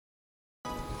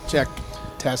Check.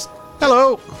 Test.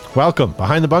 Hello. Welcome.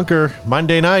 Behind the Bunker,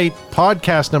 Monday night,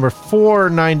 podcast number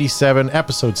 497,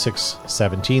 episode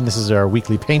 617. This is our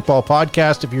weekly paintball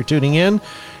podcast if you're tuning in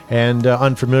and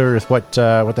unfamiliar with what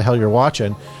the hell you're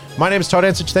watching. My name is Todd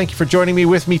Ensich. Thank you for joining me.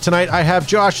 With me tonight, I have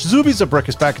Josh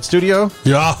Zubizabrick back in studio.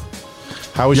 Yeah.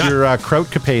 How was your kraut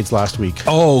capades last week?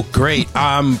 Oh, great.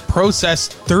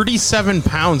 Processed 37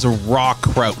 pounds of raw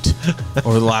kraut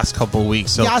over the last couple of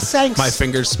weeks. So Yeah, thanks. my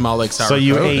fingers smell like sauerkraut. So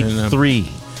you ate and, three.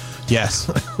 Yes.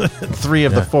 Three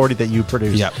of the 40 that you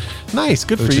produced. Yeah. Nice.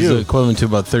 Good Which for you. is equivalent to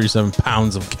about 37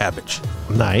 pounds of cabbage.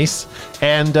 Nice.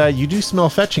 And you do smell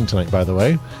fetching tonight, by the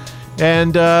way.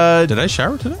 And Did I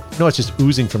shower today? no, it's just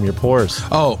oozing from your pores.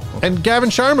 Oh. And Gavin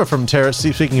Sharma from Terra.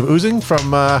 Speaking of oozing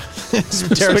from Terra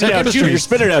Spit it Tech out, Junior. Industries.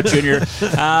 Spit it out, Junior.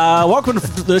 Welcome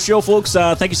to the show, folks.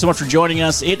 Thank you so much for joining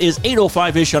us. It is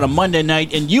 8:05-ish on a Monday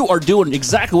night, and you are doing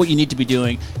exactly what you need to be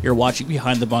doing. You're watching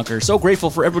Behind the Bunker. So grateful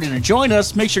for everybody to join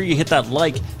us. Make sure you hit that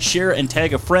like, share, and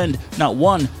tag a friend. Not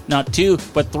one, not two,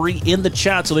 but three in the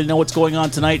chat so they know what's going on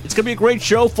tonight. It's going to be a great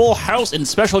show, full house, and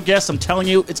special guests. I'm telling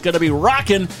you, it's going to be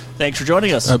rocking. Thanks for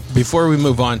joining us. Before we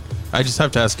move on, I just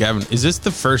have to ask Gavin, is this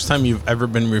the first time you've ever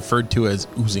been referred to as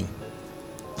oozing?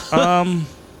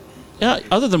 Yeah,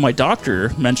 other than my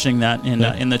doctor mentioning that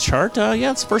in the chart,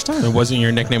 yeah, it's the first time. It wasn't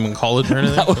your nickname in college or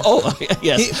anything? Oh,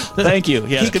 yes. Thank you.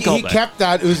 Yes, good He callback. kept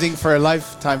that oozing for a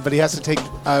lifetime, but he has to take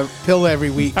a pill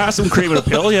every week. Some cream and a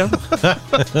pill, yeah.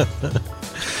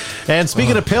 And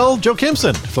speaking of pill, Joe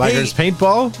Kimson, Flaggers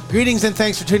Paintball. Greetings and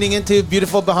thanks for tuning into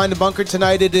beautiful Behind the Bunker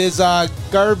tonight. It is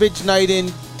garbage night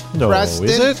in No, Preston.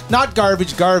 is it? Not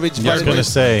garbage. I was but going to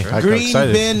say, I got green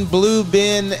excited. bin, blue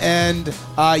bin, and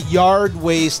yard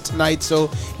waste night.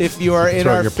 So if you are in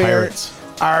Throw our your fair, pirates.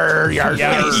 yard waste,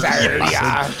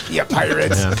 yeah,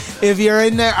 pirates. Yeah. If you're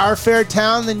in our fair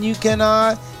town, then you can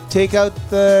take out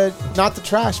not the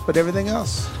trash, but everything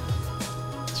else.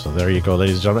 So there you go,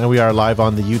 ladies and gentlemen. And we are live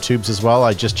on the YouTubes as well.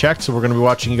 I just checked, so we're going to be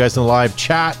watching you guys in the live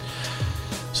chat.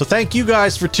 So thank you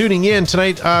guys for tuning in.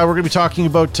 Tonight, we're going to be talking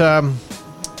about...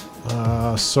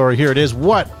 here it is.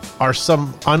 What are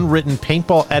some unwritten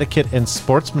paintball etiquette and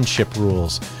sportsmanship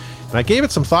rules? And I gave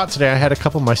it some thought today. I had a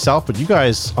couple myself, but you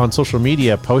guys on social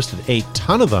media posted a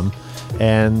ton of them,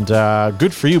 and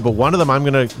good for you. But one of them I'm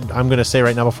gonna say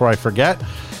right now before I forget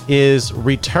is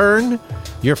return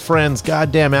your friend's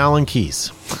goddamn Allen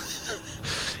keys.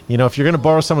 You know, if you're gonna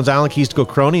borrow someone's Allen keys to go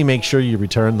crony, make sure you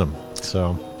return them.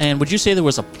 So. And would you say there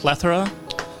was a plethora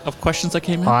of questions that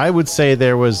came in? I would say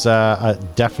there was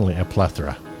definitely a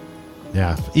plethora.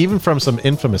 Yeah, even from some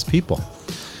infamous people.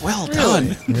 Well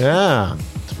done. Yeah.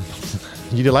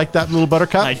 You like that, little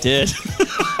buttercup? I did.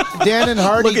 Dan and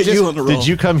Hardy Look at just you on the roll. Did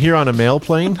you come here on a mail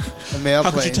plane? a mail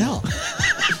How plane. could you tell?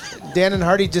 Dan and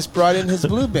Hardy just brought in his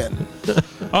blue bin.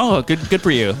 Oh, good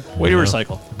for you. Way to Yeah.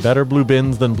 recycle. Better blue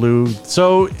bins than blue.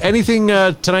 So anything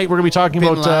tonight we're going to be talking Bin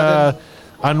about Laden.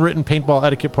 unwritten paintball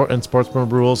etiquette and sportsman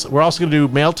rules. We're also going to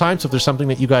do mail time, so if there's something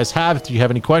that you guys have, if you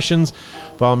have any questions,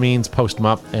 by all means, post them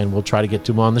up, and we'll try to get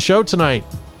to them on the show tonight.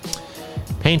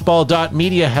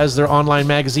 Paintball.media has their online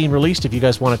magazine released. If you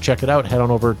guys want to check it out, head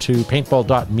on over to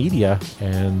paintball.media,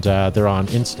 and they're on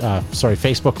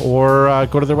Facebook, or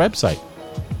go to their website.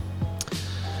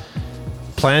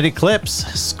 Planet Eclipse,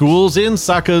 school's in,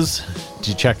 suckers.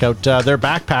 To check out their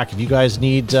backpack if you guys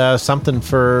need something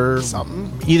for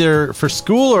either for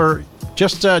school or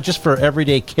just for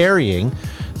everyday carrying.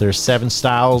 There's 7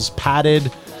 styles: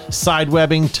 padded, side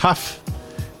webbing, tough,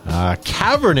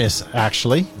 cavernous,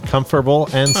 actually, comfortable,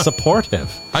 and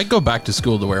supportive. I'd go back to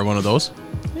school to wear one of those.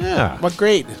 Yeah, What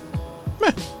grade?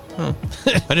 I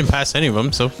didn't pass any of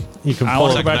them, so you can I pull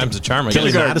was it second about time's a charm, I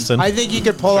Billy guess. Madison. I think you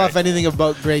could pull off anything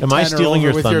about grade Am 10 I or stealing over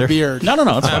your with thunder? your beard. No,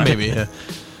 it's fine. Maybe, yeah.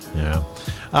 Yeah.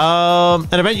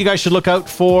 An event you guys should look out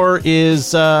for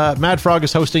is Mad Frog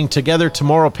is hosting Together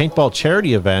Tomorrow paintball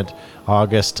charity event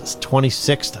August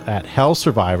 26th at Hell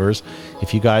Survivors.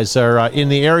 If you guys are in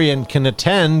the area and can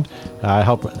attend,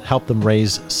 help them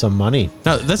raise some money.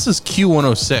 Now, this is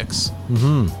Q106.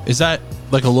 Mm-hmm. Is that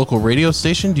like a local radio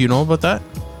station? Do you know about that?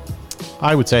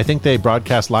 I would say, I think they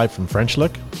broadcast live from French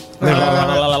Lick.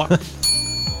 Yeah,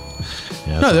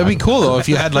 No, that'd be cool though if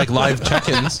you had like live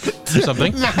check-ins or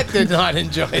something. Matt did not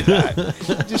enjoy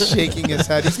that. Just shaking his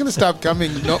head. He's gonna stop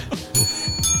coming. No,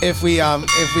 if we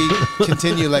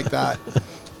continue like that.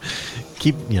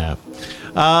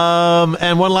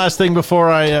 And one last thing before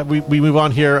we move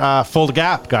on here. Full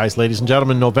Gap, guys, ladies and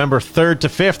gentlemen, November 3rd to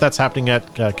 5th. That's happening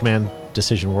at Command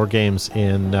Decision War Games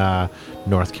in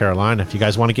North Carolina. If you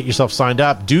guys want to get yourself signed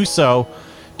up, do so.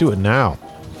 Do it now.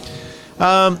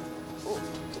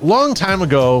 long time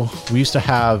ago, we used to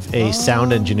have a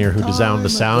sound engineer who designed the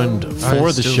sound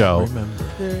for the show.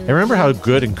 And remember how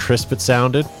good and crisp it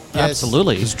sounded?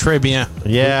 Absolutely. It's très bien.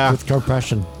 Yeah. With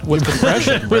compression. With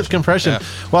compression. With compression. Yeah.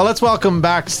 Well, let's welcome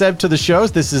back Seb to the show.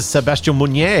 This is Sebastien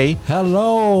Mounier.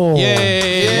 Hello.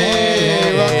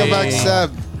 Hey, welcome back,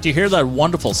 Seb. Do you hear that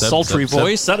wonderful, sultry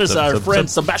voice? That is our friend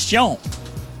Sebastien.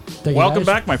 Thank you, Welcome guys.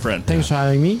 back, my friend. Thanks for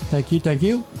having me. Thank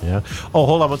you. Yeah. Oh,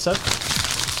 hold on one sec.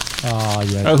 Oh,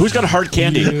 yeah. Who's got a hard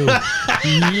candy?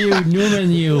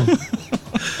 Newman, you.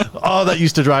 Oh, that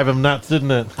used to drive him nuts,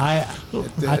 didn't it? I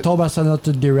told myself not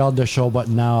to derail the show, but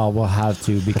now I will have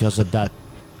to because of that.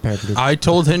 I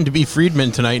told him to be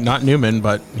Friedman tonight, not Newman,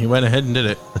 but he went ahead and did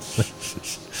it.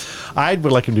 I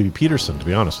would like him to be Peterson, to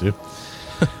be honest with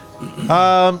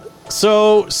you.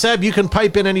 So, Seb, you can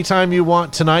pipe in anytime you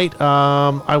want tonight.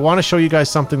 I want to show you guys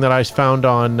something that I found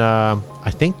on, I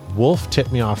think Wolf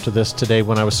tipped me off to this today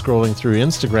when I was scrolling through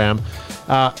Instagram.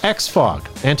 X-Fog,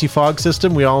 anti-fog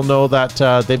system. We all know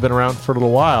that they've been around for a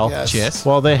little while. Yes.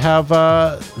 Well, they have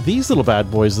these little bad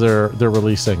boys they're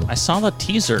releasing. I saw the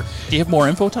teaser. Do you have more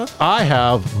info, Todd? I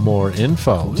have more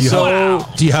info. Do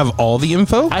you have all the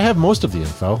info? I have most of the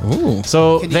info. Ooh.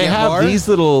 So Can you they get have more? these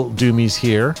little doomies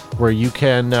here where you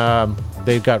can,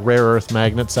 they've got rare earth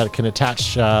magnets that can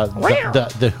attach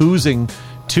the hoosing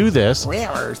to this.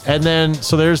 And then,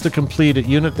 so there's the completed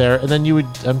unit there. And then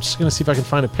I'm just going to see if I can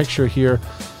find a picture here.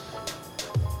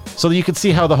 So that you can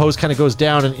see how the hose kind of goes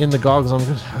down and in the goggles.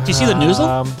 Do you see the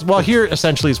noozle? Well, here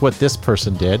essentially is what this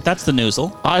person did. That's the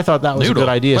noozle. I thought that was Noodle. a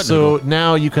good idea. What So noodle?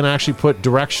 now you can actually put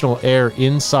directional air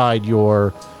inside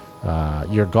your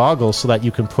goggles so that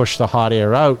you can push the hot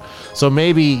air out. So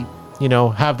maybe,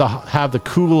 have the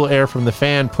cool air from the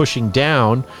fan pushing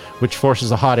down, which forces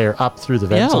the hot air up through the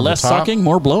vents. Yeah, on less the top. sucking,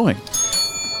 more blowing.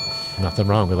 Nothing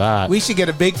wrong with that. We should get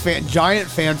a big giant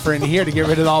fan for in here to get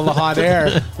rid of all the hot air.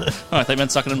 Oh, I thought you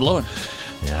meant sucking and blowing.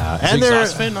 Yeah, Is and the they're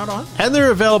exhaust fan not on? and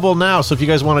they're available now. So if you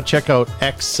guys want to check out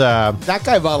X, That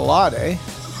guy bought a lot, eh?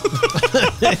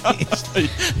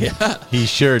 Yeah. he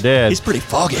sure did. He's pretty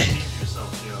foggy.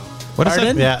 What is that?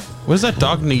 Pardon? Yeah. What does that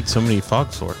dog need so many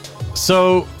fogs for?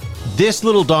 So this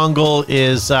little dongle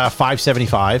is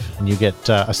 $575, and you get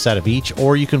a set of each,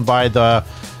 or you can buy the.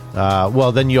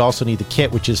 Well, then you also need the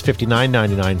kit, which is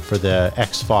 $59.99 for the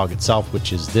X-Fog itself,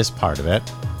 which is this part of it.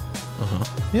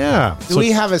 Yeah. Do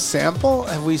we have a sample?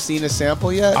 Have we seen a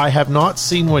sample yet? I have not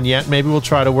seen one yet. Maybe we'll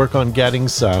try to work on getting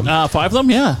some. 5 of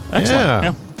them? Yeah. Excellent.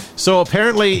 Yeah. So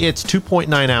apparently it's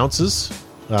 2.9 ounces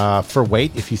for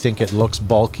weight if you think it looks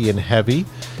bulky and heavy.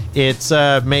 It's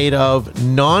made of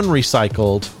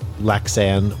non-recycled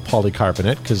Lexan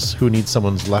polycarbonate, because who needs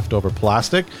someone's leftover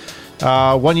plastic?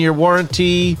 1 year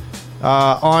warranty.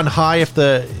 On high, if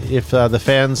the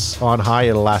fan's on high,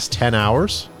 it'll last 10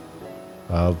 hours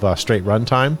of straight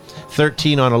runtime.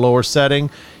 13 on a lower setting.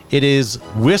 It is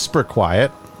whisper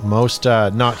quiet. Most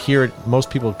most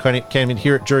people can't even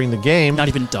hear it during the game. Not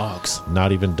even dogs.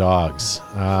 Not even dogs.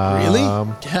 Really?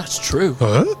 Yeah, it's true.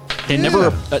 Huh? They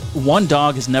never. One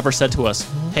dog has never said to us,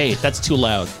 "Hey, that's too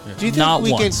loud." Do you think Not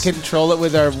we once. can control it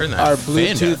with our Turn that fan down,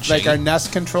 Bluetooth, like Shane. our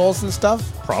Nest controls and stuff?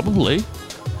 Probably.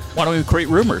 Why don't we create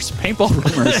rumors? Paintball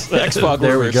rumors. X-Fog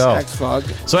There we rumors. go. X-Fog.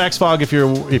 So X-Fog, if you're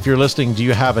listening, do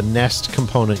you have a Nest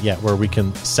component yet where we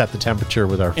can set the temperature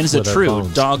with our And is it with our true?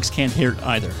 phones? Dogs can't hear it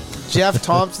either. Jeff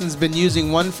Thompson's been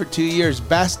using one for 2 years.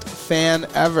 Best fan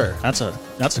ever. That's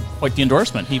quite the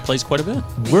endorsement. He plays quite a bit.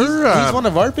 He's one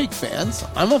of our big fans.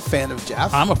 I'm a fan of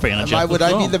Jeff. I'm a fan of Jeff Would as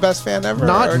I well. be the best fan ever?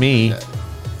 Not Or- me.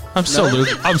 I'm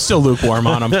still lukewarm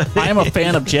on him. I am a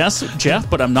fan of Jeff,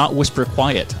 but I'm not whisper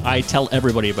quiet. I tell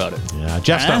everybody about it. Yeah,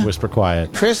 Jeff's not whisper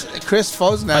quiet. Chris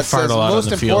Fosnett I fart says a lot on most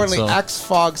the field, importantly, so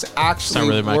X-Fogs actually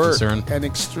really my work concern. and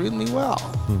extremely well.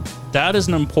 That is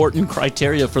an important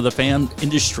criteria for the fan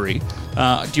industry. Do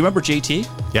you remember JT?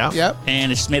 Yeah. Yep.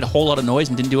 And it just made a whole lot of noise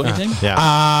and didn't do anything. Yeah.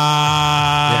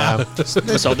 Ah. Yeah.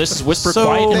 So this is whisper So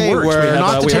quiet and they works. were-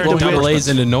 not to we take have the Double wind- A's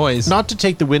into noise. Not to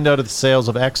take the wind out of the sails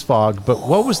of X-Fog, but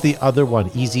what was the other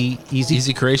one? Easy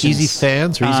Creations. Easy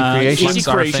Fans or Easy Creations? Easy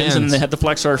Flexar Creations, and fans. they had the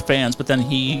Flexar fans, but then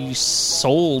he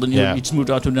sold and Yeah. he just moved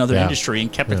on to another Yeah. industry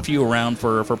and kept a few around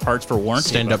for parts for warranty.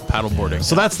 Stand up paddleboarding.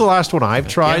 So that's the last one I've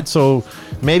tried. Yeah. So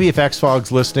maybe if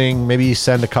X-Fog's listening, maybe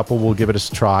send a couple. We'll give it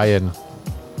a try and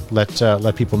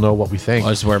let people know what we think. I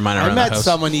just wear mine I around the met house.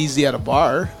 someone easy at a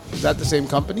bar. Is that the same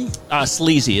company?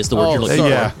 Sleazy is the word Oh, you're looking sorry.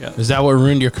 Yeah. Is that what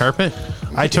ruined your carpet?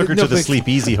 I took her to the Sleep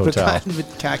Easy Hotel. But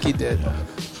Kaki did.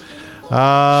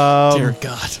 Dear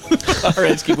God. All right,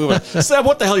 let's keep moving. Sam,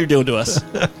 what the hell are you doing to us?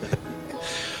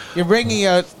 You're bringing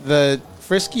out the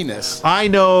friskiness. I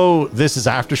know this is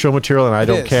after show material and I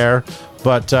don't is. care,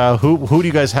 But who do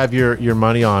you guys have your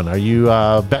money on? Are you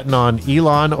betting on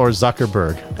Elon or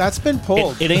Zuckerberg? That's been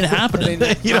pulled. It ain't happening.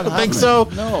 You don't think so?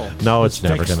 No. It's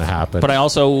never going to happen. But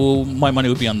my money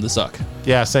would be on the Zuck.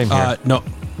 Yeah, same here. No,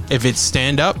 if it's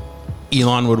stand up,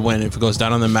 Elon would win. If it goes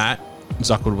down on the mat,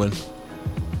 Zuck would win.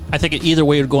 I think either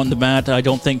way would go on the mat. I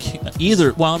don't think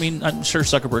either. Well, I mean, I'm sure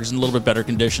Zuckerberg's in a little bit better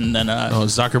condition than. No,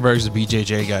 Zuckerberg's a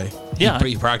BJJ guy. Yeah.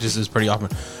 He practices pretty often.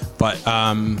 But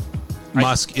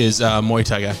Musk is a Muay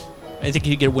Thai guy. I think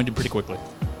he'd get winded pretty quickly.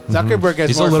 Zuckerberg has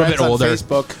He's more a little friends bit on older.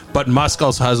 Facebook. But Musk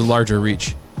also has a larger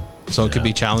reach. So it could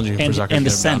be challenging for Zuckerberg. And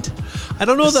to descent. get him down. I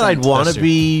don't know that I'd want That's to true.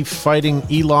 be fighting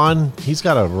Elon. He's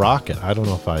got a rocket. I don't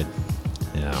know if I'd.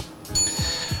 Yeah.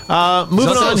 Moving He's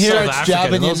also on here. South African,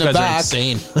 jabbing and you those in the guys are back.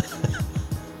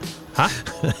 insane.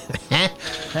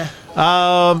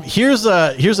 Here's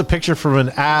a picture from an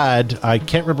ad. I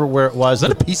can't remember where it was. Is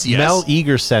that a PCS? Mel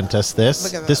Eager sent us this.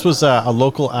 Look at that. This was a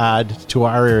local ad to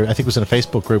our area. I think it was in a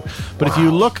Facebook group. But if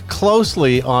you look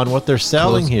closely on what they're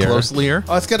selling here, Closely here.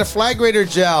 Oh, it's got a flag raider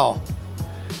gel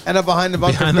and a behind the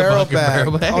bunker barrel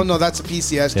barrel bag. bag? Oh no, that's a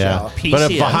PCS yeah, gel. but a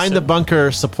PCS. behind the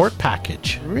bunker support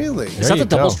package, Really? Is There that you the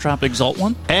double go. strap Exalt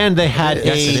one? and they had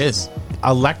Yes, it is.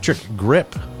 electric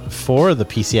grip for the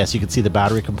PCS. You can see the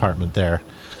battery compartment there.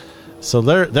 So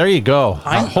there you go.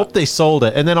 I hope they sold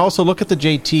it. And then also look at the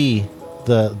JT,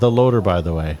 the loader. By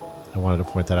the way, I wanted to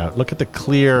point that out. Look at the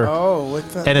clear, Oh, what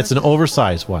the? and it's an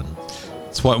oversized one.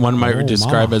 It's what one might Oh,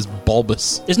 describe mama. as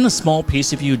bulbous. Isn't a small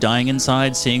piece of you dying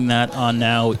inside seeing that on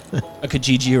now a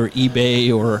Kijiji or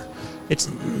eBay or it's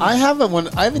I have one.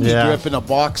 I have an Yeah. e-grip in a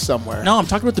box somewhere. no, I'm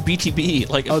talking about the BTB.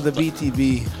 Like Oh, the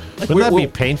BTB. like Wouldn't that be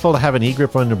painful to have an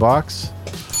e-grip on your box?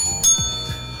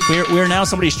 we're now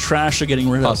somebody's trash are getting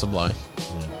rid of. Possibly.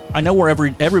 I know we're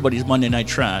everybody's Monday night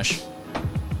trash,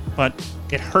 but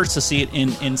it hurts to see it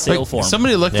in sale Like, form.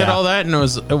 somebody looked at Yeah. all that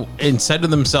and said to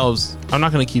themselves, "I'm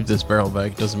not going to keep this barrel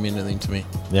bag. It doesn't mean anything to me."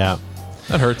 Yeah,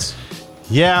 That hurts.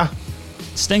 yeah,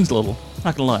 Stings a little.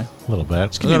 Not gonna lie. a little bit. I'm me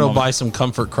a going to moment. buy some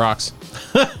comfort Crocs.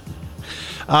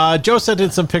 Joe sent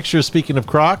in some pictures. Speaking of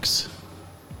Crocs,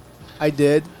 I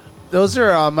did. Those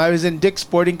are. I was in Dick's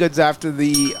Sporting Goods after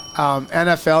the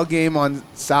NFL game on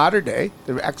Saturday,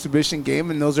 the exhibition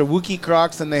game, and those are Wookiee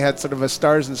Crocs, and they had sort of a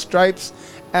stars and stripes.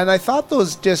 And I thought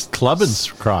those just Club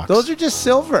and Crocs. Those are just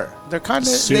silver. They're kind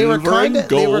of. They were Silver kind and of.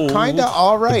 They were gold. kind of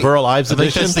all the right. Burl Ives I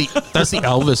think edition. that's the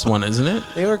Elvis one, isn't it?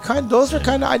 They were kind. Those were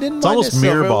kind of. I didn't It's mind almost the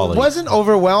silver. mirror-ball-y. It wasn't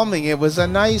overwhelming. It was a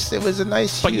nice. It was a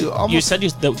nice But hue. you Almost said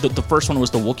the first one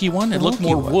was the Wookiee one. It looked Wookiee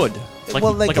more one. wood,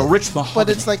 like a rich mahogany. But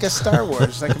it's like a Star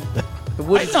Wars. Like the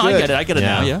wood. No, I get it. I get it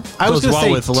now. Yeah. I was Goes going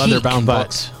to well say with leather-bound teak, but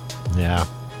books. yeah.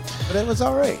 But it was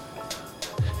all right.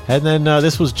 And then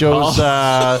this was Joe's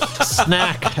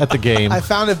snack at the game. I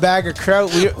found a bag of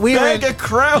kraut. We were in,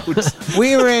 kraut.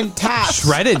 we were in Taps.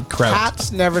 Shredded kraut.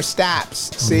 Taps never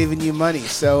staps, saving you money.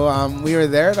 So we were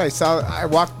there, and I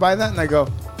walked by that, and I go,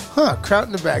 huh, kraut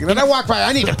in the bag. And then I walked by.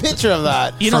 I need a picture of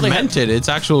that. You know they have, Fermented. It's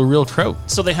actual real kraut.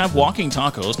 so they have walking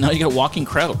tacos. Now you got walking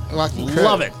kraut. Walking kraut.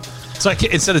 Love it. It's like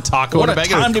instead of taco What in a a bag,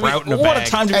 time it's to be. kraut in a What bag. a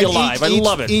time to be And alive. I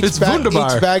love it. It's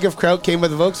wunderbar. Each bag of kraut came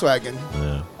with a Volkswagen.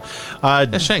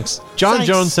 Yeah, Shanks. John Thanks.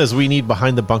 Jones says we need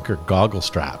behind the bunker goggle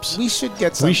straps. We should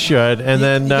get some. We should, and You-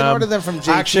 then you can order them from JT.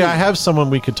 Actually, I have someone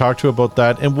we could talk to about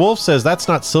that. And Wolf says that's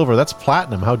not silver, that's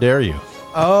platinum. How dare you?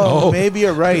 Oh, maybe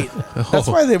you're right. That's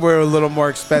why they were a little more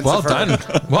expensive. Well done.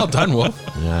 Well done, Wolf.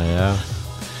 Yeah.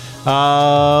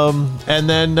 And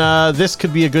then this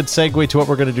could be a good segue to what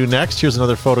we're going to do next. Here's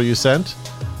another photo you sent.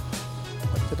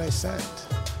 What did I send?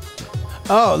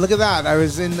 Oh, look at that. I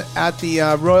was at the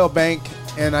Royal Bank,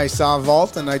 and I saw a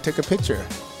vault, and I took a picture.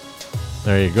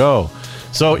 There you go.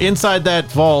 So inside that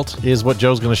vault is what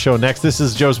Joe's going to show next. This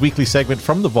is Joe's weekly segment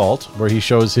from the vault, where he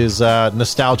shows his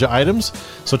nostalgia items.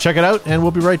 So check it out, and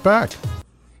we'll be right back.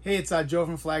 Hey, it's Joe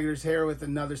from Flaggers here with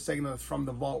another segment of From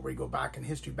the Vault, where you go back in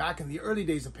history, back in the early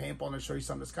days of paintball, and I'll show you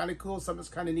something that's kind of cool, something that's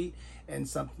kind of neat, and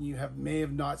something you may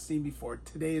have not seen before.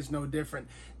 Today is no different.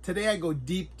 Today I go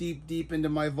deep into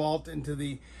my vault, into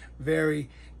the very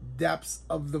depths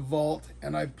of the vault,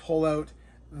 and I pull out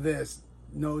this.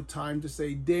 No time to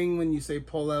say ding when you say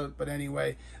pull out, but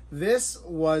anyway, this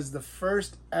was the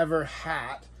first ever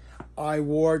hat I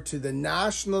wore to the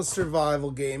National Survival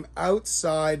Game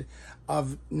outside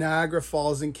of Niagara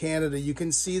Falls in Canada. You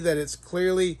can see that it's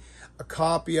clearly a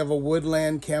copy of a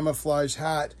woodland camouflage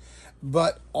hat,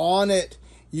 but on it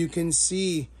you can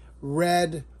see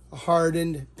red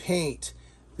hardened paint.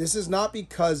 This is not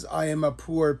because I am a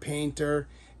poor painter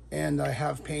and I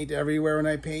have paint everywhere when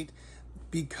I paint,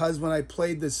 because when I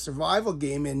played the survival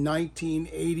game in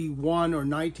 1981 or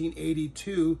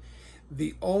 1982,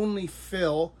 the only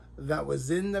fill that was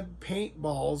in the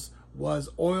paintballs was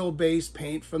oil-based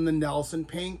paint from the Nelson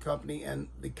Paint Company, and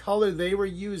the color they were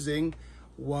using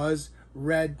was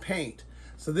red paint.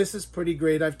 So this is pretty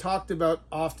great. I've talked about,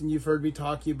 often you've heard me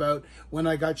talking about when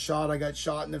I got shot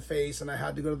in the face and I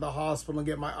had to go to the hospital and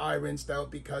get my eye rinsed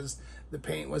out because the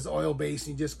paint was oil-based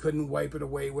and you just couldn't wipe it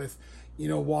away with,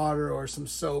 water or some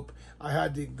soap. I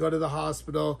had to go to the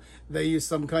hospital. They used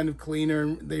some kind of cleaner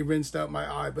and they rinsed out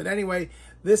my eye. But anyway,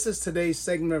 this is today's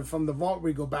segment from the vault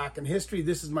where we go back in history.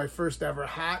 This is my first ever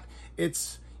hat.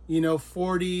 It's,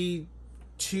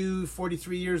 42,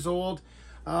 43 years old.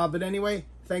 But anyway,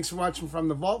 thanks for watching from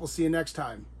the vault. We'll see you next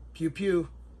time. Pew pew.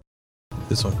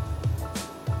 This one.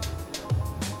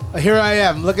 Here I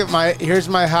am. Look at here's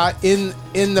my hat in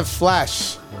the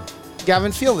flesh.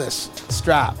 Gavin, feel this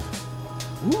strap.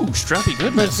 Ooh, strappy But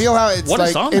goodness. feel how it's What like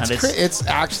is on that? it's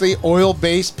actually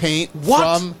oil-based paint What?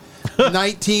 from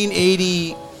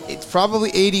 1980. It's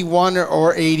probably 81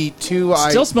 or 82.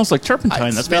 Still smells like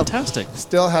turpentine. That's smell- fantastic.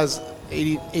 Still has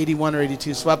 81 or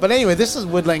 82 sweat. But anyway, this is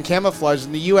woodland camouflage,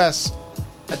 and the U.S.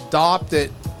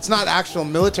 adopted. It's not actual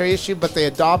military issue, but they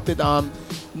adopted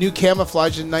new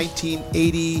camouflage in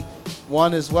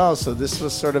 1981 as well. So this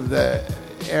was sort of the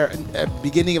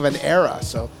beginning of an era.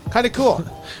 So kind of cool.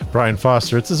 Brian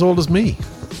Foster, it's as old as me.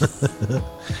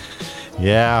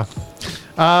 Yeah.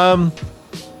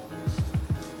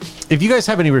 If you guys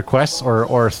have any requests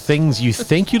or things you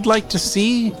think you'd like to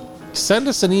see, send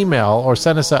us an email or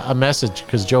send us a message,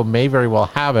 because Joe may very well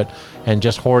have it and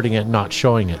just hoarding it, not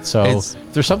showing it. So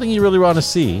if there's something you really want to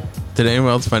see. Did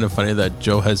anyone else find it funny that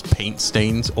Joe has paint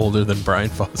stains older than Brian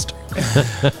Foster?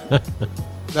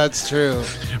 That's true.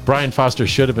 Brian Foster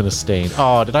should have been a stain.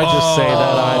 Oh, did I just say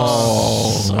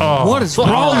that? What is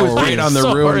wrong with Right you? on the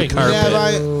Sorry. ruined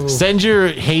carpet. Neb, Send your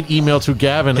hate email to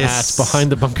Gavin at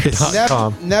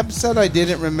behindthebunker.com. Neb said I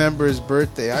didn't remember his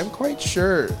birthday. I'm quite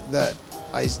sure that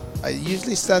I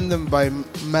usually send them by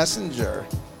messenger.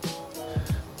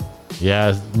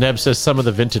 Yeah, Neb says some of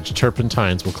the vintage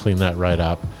turpentines will clean that right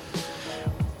up.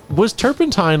 Was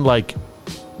turpentine like...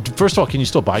 First of all, can you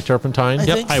still buy turpentine? I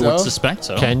think I so. would suspect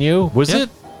so. Can you? Was Yeah. it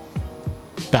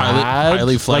bad?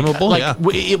 Highly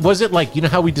flammable, Was it like,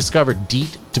 how we discovered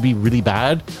DEET to be really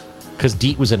bad? Because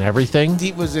DEET was in everything?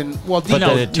 DEET was in But then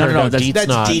it turned out that's DEET's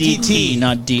not. DDT,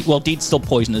 not DEET. Well, DEET's still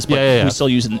poisonous, but Yeah. we still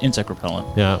use an insect repellent.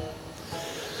 Yeah.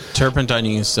 Turpentine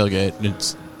you can still get.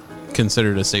 It's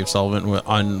considered a safe solvent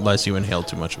unless you inhale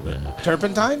too much of it.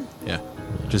 turpentine. Yeah.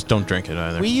 Just don't drink it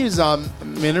either. We use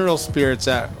mineral spirits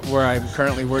at where I'm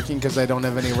currently working because I don't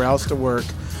have anywhere else to work.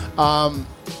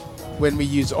 When we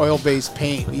use oil-based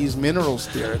paint, we use mineral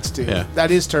spirits too. Yeah. That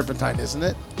is turpentine, isn't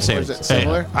it? Same. Or is it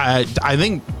similar? I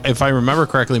think if I remember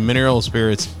correctly, mineral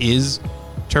spirits is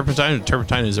turpentine.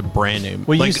 Turpentine is a brand name.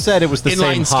 Well, you said it was the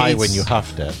same inline high skates- when you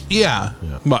huffed it. Yeah.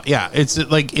 But yeah, it's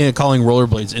like calling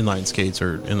rollerblades inline skates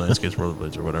or inline skates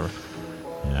rollerblades or whatever.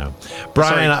 Yeah.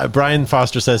 Brian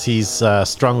Foster says he's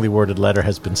strongly worded letter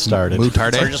has been started.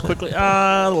 Moutarde. Sorry, just quickly.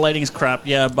 The lighting is crap.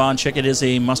 Yeah, Bond, check it. Is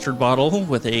a mustard bottle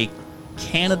with a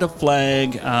Canada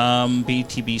flag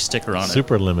BTB sticker on it.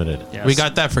 Super limited. Yes. We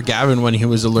got that for Gavin when he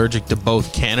was allergic to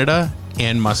both Canada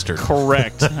and mustard.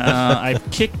 Correct. I've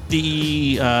kicked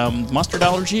the mustard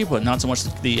allergy, but not so much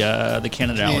the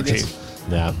Canada allergy.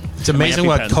 Yeah. It's amazing My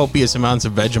what EpiPen. copious amounts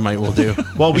of Vegemite will do.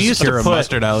 Well, we Just used cure to a put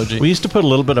mustard allergy. We used to put a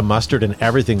little bit of mustard in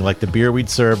everything, like the beer we'd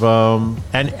serve them,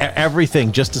 and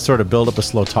everything, just to sort of build up a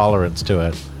slow tolerance to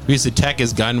it. We used to tech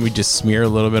his gun. We just smear a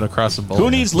little bit across the bowl. Who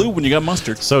needs lube when you got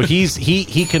mustard? So he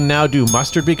can now do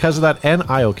mustard because of that, and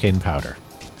iocane powder.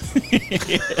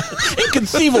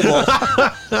 Inconceivable.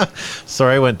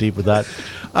 Sorry, I went deep with that.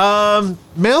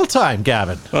 Mail time,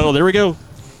 Gavin. Oh, there we go.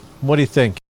 What do you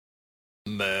think?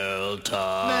 Mail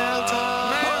time.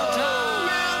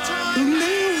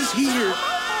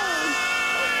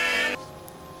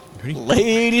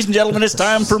 Ladies and gentlemen, it's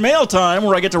time for mail time,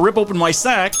 where I get to rip open my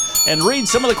sack and read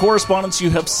some of the correspondence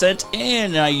you have sent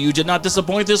in. You did not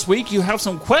disappoint this week. You have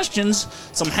some questions,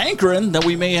 some hankering that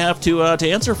we may have to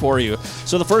answer for you.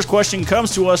 So the first question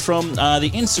comes to us from the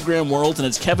Instagram world, and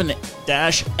it's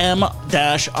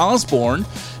Kevin-M-Osborne,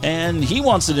 and he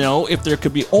wants to know if there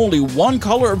could be only one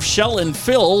color of shell and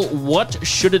fill, what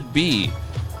should it be?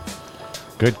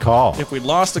 Good call. If we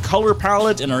lost the color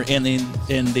palette and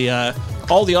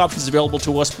all the options available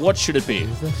to us, what should it be?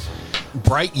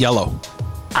 Bright yellow.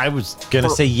 I was going to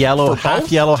say yellow, for half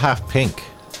both? yellow, half pink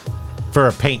for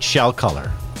a paint shell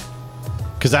color.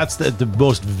 Because that's the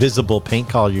most visible paint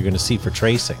color you're going to see for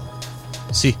tracing.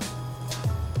 See,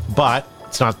 But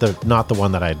it's not the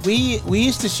one that I'd... We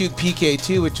used to shoot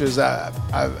PK2, which was a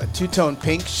two-tone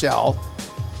pink shell.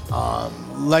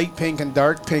 light pink and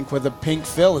dark pink with a pink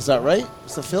fill. Is that right?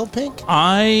 Is the fill pink?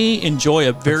 I enjoy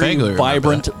a very vaguely remember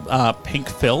vibrant pink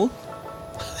fill.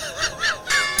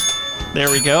 There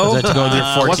we go. Was that to go with your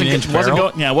 14-inch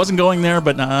barrel? Wasn't going there,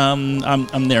 but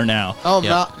I'm there now. Oh,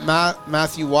 Yeah.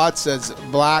 Matthew Watts says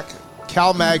black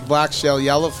CalMag black shell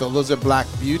yellow fill. Those are black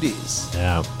beauties.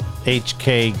 Yeah.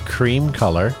 HK cream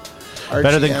color.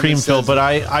 Better than RGM cream fill, says but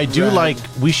I do red. like,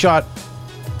 we shot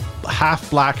half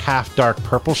black, half dark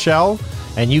purple shell,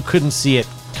 and you couldn't see it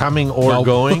coming or Nope.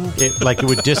 going. It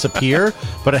would disappear,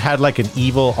 but it had like an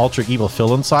ultra evil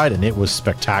fill inside, and it was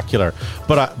spectacular.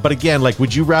 But again, like,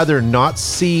 would you rather not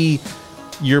see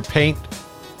your paint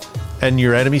and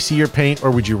your enemy see your paint, or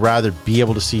would you rather be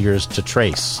able to see yours to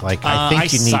trace? Like, I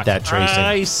think you need suck. that tracing.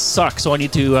 I suck, so I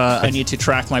need to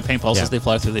track my paintballs Yeah. as they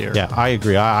fly through the air. Yeah, I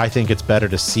agree. I think it's better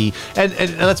to see. And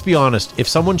let's be honest, if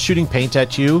someone's shooting paint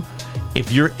at you,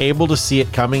 if you're able to see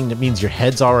it coming, that means your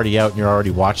head's already out and you're already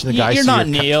watching the guy. You're so not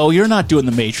Neo. You're not doing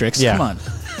the Matrix. Yeah. Come on.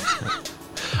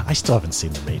 I still haven't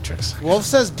seen The Matrix. Wolf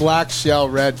says black shell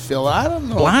red fill. I don't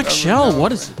know. Black I don't shell? know.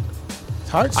 What is it? It's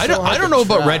hard. I so don't. hard I don't to know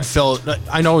about track. red fill.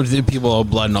 I know the people have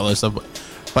blood and all this stuff,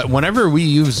 but whenever we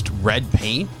used red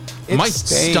paint, It's my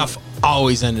stained. stuff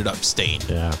always ended up stained.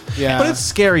 Yeah. Yeah. But it's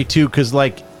scary too, because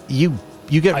like you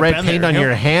get I've red been paint there, on yeah.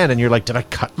 your hand, and you're like, did I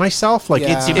cut myself? Like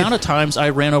Yeah. it's The amount of times I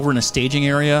ran over in a staging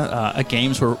area at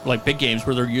games where, like big games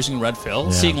where they're using red fill,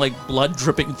 Yeah. seeing like blood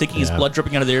dripping, thinking it's Yeah. blood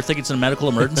dripping out of there, thinking it's a medical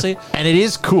emergency. and it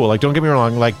is cool. Like, don't get me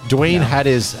wrong. Like, Dwayne had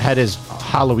his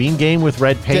Halloween game with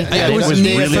red paint, Yeah, and it it was was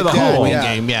neat really for the cool. Halloween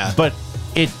game, yeah. But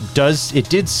it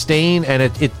did stain, and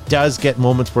it does get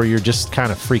moments where you're just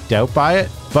kind of freaked out by it.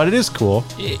 But it is cool.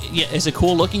 Yeah, is it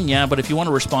cool looking? Yeah, but if you want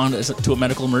to respond to a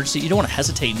medical emergency, you don't want to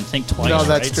hesitate and think twice. No,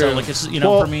 that's right? true. So, like, it's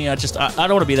Well, for me, I don't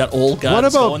want to be that old guy what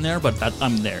that's about- going there, but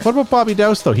I'm there. What about Bobby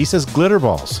Douse though? He says glitter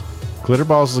balls. Glitter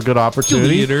balls is a good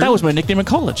opportunity. Glitter. That was my nickname in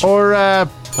college. Or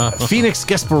Phoenix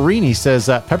Gasparini says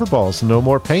pepper balls, no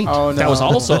more paint. Oh no.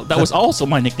 That was also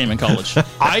my nickname in college.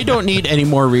 I don't need any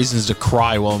more reasons to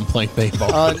cry while I'm playing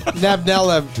paintball.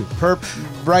 Nabnella,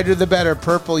 brighter the better.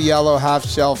 Purple yellow half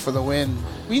shell for the win.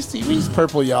 We use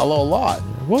purple yellow a lot.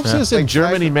 Wolf says in Like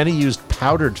Germany, tiger. many used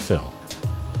powdered fill.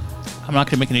 I'm not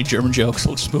going to make any German jokes.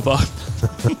 We'll just move on.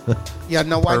 Yeah,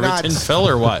 no, why not? Puritan fill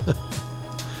or what?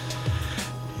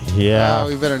 Yeah. Oh,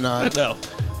 we better not. No.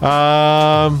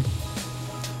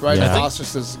 Right, Yeah. Foster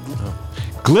says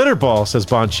Glitter ball, says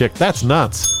Bon Chick. That's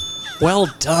nuts. Well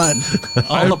done.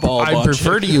 On the ball, I Bon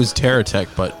prefer Chick. to use Terratech,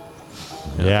 but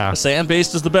Yeah.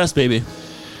 Sand-based is the best, baby.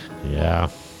 Yeah.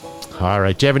 All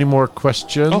right. Do you have any more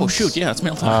questions? Oh, shoot. Yeah, it's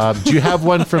mail time. Do you have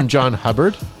one from John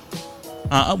Hubbard?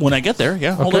 When I get there,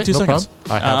 yeah. Hold on Okay, 2 no seconds.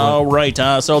 problem. I have All right.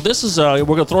 So this is, we're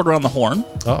going to throw it around the horn.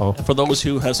 Uh-oh. For those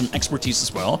who have some expertise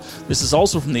as well. This is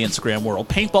also from the Instagram world.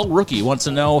 Paintball Rookie wants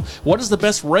to know, what is the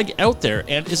best reg out there,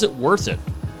 and is it worth it?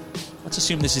 Let's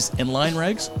assume this is inline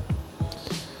regs.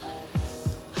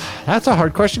 That's a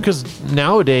hard question because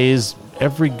nowadays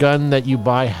every gun that you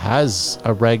buy has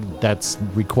a reg that's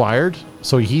required.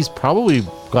 So he's probably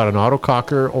got an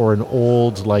autococker or an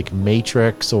old like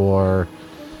Matrix or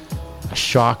a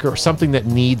shocker or something that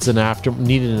needed an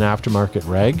aftermarket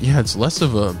reg. yeah, it's less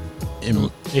of a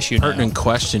Issue now. pertinent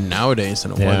question nowadays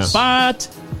than it Yeah. was.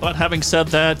 But having said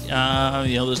that,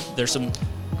 there's some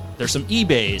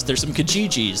eBays, there's some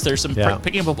Kijijis, there's some Yeah.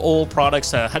 picking up old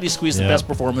products. How do you squeeze the Yeah. best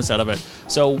performance out of it?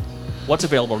 So, what's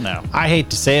available now? I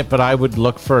hate to say it, but I would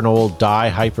look for an old Die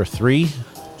Hyper 3.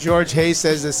 George Hayes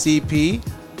says a CP.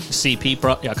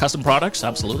 Custom products,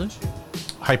 absolutely.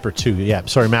 Hyper 2, yeah.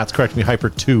 Sorry, Matt's correcting me. Hyper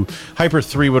 2. Hyper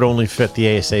 3 would only fit the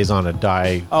ASAs on a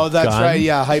die. Oh, that's gun. right.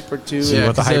 Yeah, Hyper 2. So you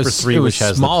want the 'cause it Hyper was- 3, it was which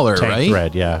has smaller, the tank right?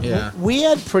 thread, yeah. Yeah. We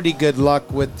had pretty good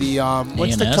luck with the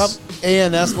what's the ANS?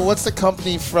 ANS, but what's the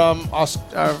company from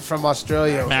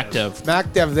Australia? MacDev.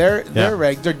 MacDev, their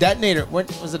reg, their detonator. What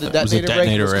was it? A was a detonator,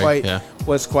 detonator reg? reg,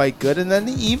 Was quite good, and then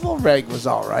the evil reg was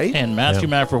all right. And Matthew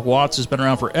Maverick Watts has been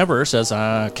around forever. Says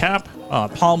Cap,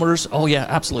 Palmer's. Oh yeah,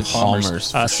 absolutely Palmer's.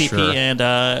 Palmer's, for CP sure. and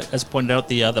as pointed out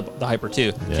the Hyper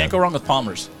 2. Yeah. Can't go wrong with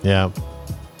Palmer's. Yeah.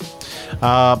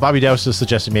 Bobby Douse is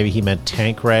suggesting maybe he meant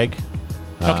tank reg.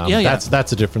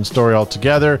 That's a different story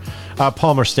altogether.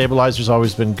 Palmer Stabilizer's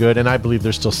always been good, and I believe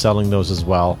they're still selling those as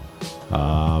well.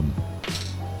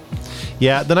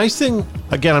 Yeah, the nice thing,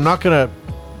 again, I'm not going to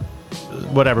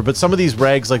whatever, but some of these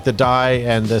regs like the die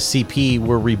and the CP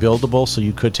were rebuildable, so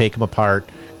you could take them apart,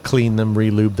 clean them,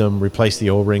 relube them, replace the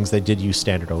O-rings. They did use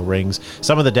standard O-rings.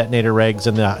 Some of the detonator regs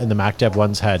and the MacDev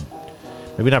ones had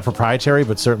maybe not proprietary,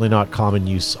 but certainly not common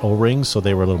use O-rings, so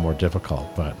they were a little more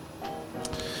difficult. But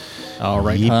All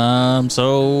right. Yep.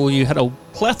 So you had a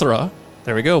plethora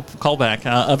There we go. Callback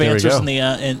of There we answers go. in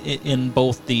the in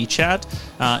both the chat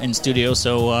and studio.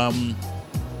 So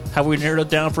have we narrowed it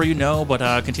down for you? No, but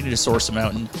continue to source them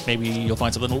out, and maybe you'll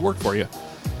find something that'll work for you.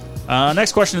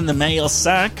 Next question in the mail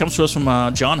sack comes to us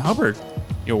from John Hubbard.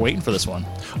 You're waiting for this one.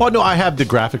 Oh, no, I have the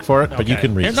graphic for it, but you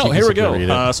can read it. Here we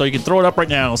go. So you can throw it up right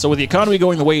now. So with the economy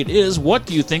going the way it is, what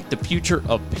do you think the future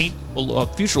of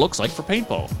future looks like for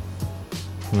paintball?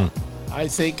 I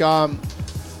think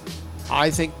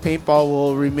paintball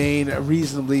will remain a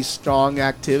reasonably strong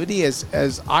activity as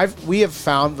we have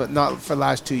found, but not for the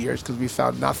last 2 years because we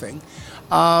found nothing.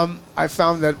 I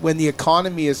found that when the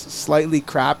economy is slightly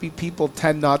crappy, people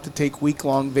tend not to take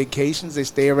week-long vacations. They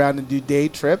stay around and do day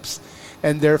trips,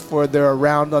 and therefore they're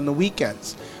around on the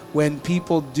weekends. When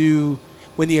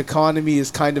the economy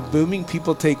is kind of booming,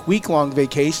 people take week-long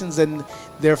vacations, and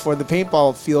therefore the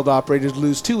paintball field operators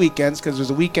lose 2 weekends because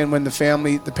there's a weekend when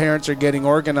the parents are getting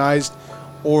organized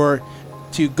or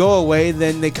to go away,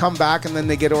 then they come back and then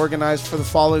they get organized for the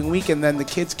following week, and then the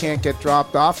kids can't get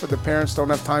dropped off or the parents don't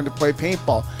have time to play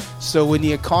paintball. So when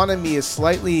the economy is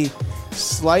slightly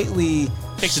strained,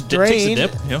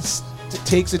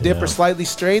 takes a dip or slightly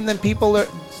strained, then people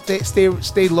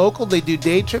stay local, they do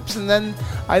day trips, and then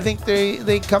I think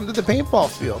they come to the paintball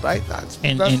field.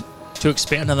 And to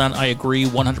expand on that, I agree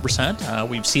 100%.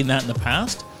 We've seen that in the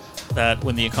past, that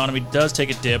when the economy does take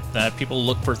a dip, that people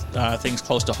look for things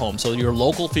close to home. So your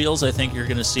local fields, I think you're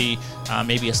going to see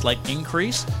maybe a slight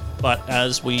increase. But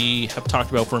as we have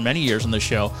talked about for many years on the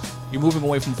show, you're moving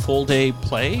away from full day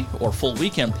play or full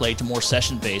weekend play to more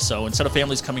session based. So instead of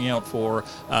families coming out for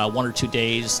 1 or 2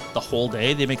 days, the whole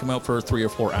day, they may come out for 3 or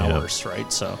 4 hours,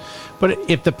 right? So, but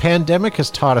if the pandemic has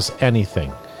taught us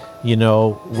anything,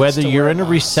 whether you're in a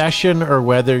recession or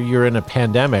whether you're in a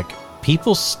pandemic,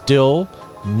 people still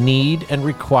need and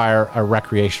require a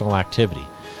recreational activity.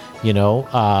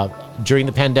 During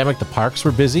the pandemic, the parks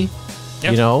were busy.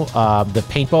 Yep. The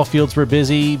paintball fields were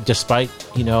busy despite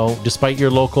your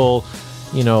local,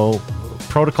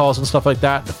 protocols and stuff like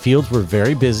that. The fields were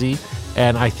very busy.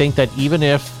 And I think that even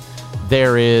if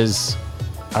there is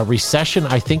a recession,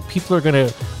 I think people are going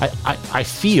to, I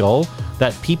feel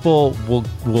that people will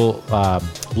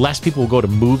less people will go to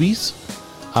movies.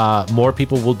 More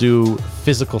people will do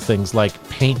physical things like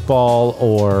paintball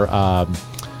or,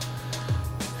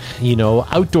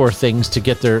 outdoor things to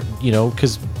get their,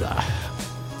 because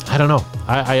I don't know.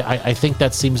 I think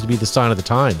that seems to be the sign of the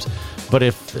times. But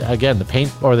if, again, the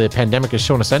pandemic has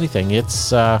shown us anything, it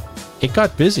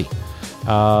got busy.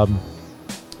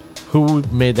 Who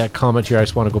made that comment here? I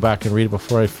just want to go back and read it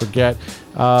before I forget.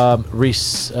 Archie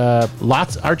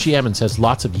Emmons says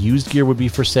lots of used gear would be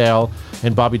for sale,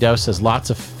 and Bobby Dowse says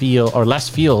less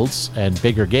fields and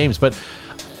bigger games. But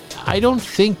I don't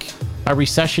think a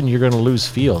recession you're going to lose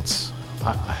fields.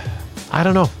 I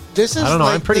don't know.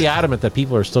 I'm pretty adamant that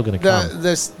people are still going to come.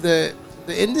 The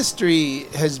industry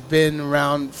has been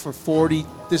around for 40.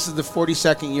 This is the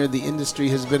 42nd year the industry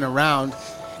has been around,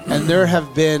 and there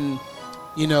have been,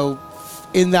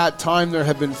 in that time there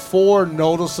have been 4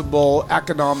 noticeable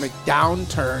economic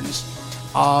downturns.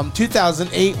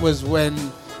 2008 was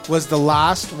the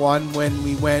last one when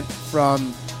we went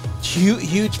from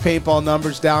huge paintball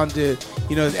numbers down to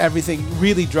everything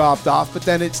really dropped off, but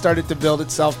then it started to build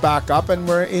itself back up, and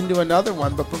we're into another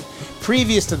one. But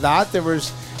previous to that, there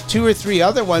was 2 or 3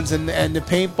 other ones, and the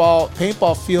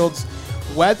paintball fields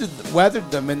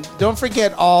weathered them. And don't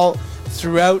forget, all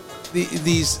throughout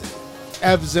these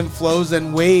ebbs and flows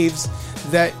and waves,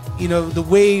 that the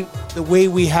way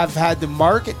we have had to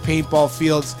market paintball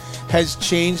fields has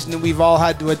changed, and we've all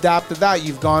had to adapt to that.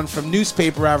 You've gone from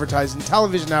newspaper advertising,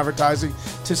 television advertising,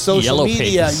 to social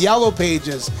media, yellow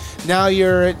pages. Now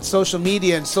you're at social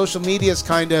media, and social media is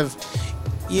kind of,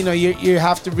 you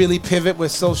have to really pivot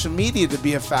with social media to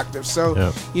be effective.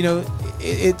 So,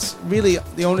 it's really,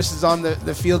 the onus is on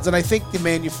the fields, and I think the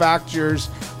manufacturers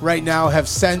right now have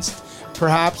sensed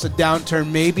perhaps a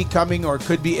downturn may be coming or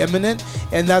could be imminent,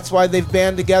 and that's why they've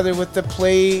band together with the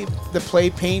play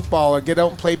paintball or get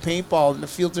out and play paintball. And the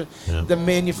fields the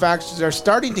manufacturers are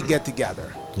starting to get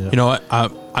together. Yeah. You know what?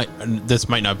 This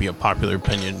might not be a popular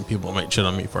opinion. People might shit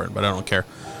on me for it, but I don't care.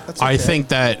 Okay. I think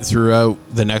that throughout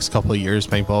the next couple of years,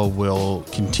 paintball will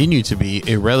continue to be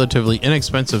a relatively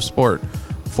inexpensive sport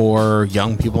for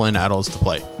young people and adults to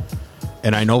play.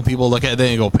 And I know people look at it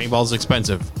and go, paintball's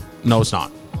expensive. No, it's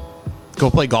not. Go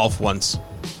play golf once.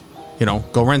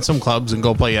 Go rent some clubs and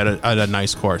go play at a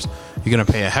nice course. You're going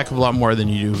to pay a heck of a lot more than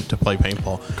you do to play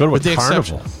paintball. Go to a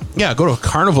carnival. Yeah, go to a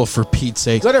carnival for Pete's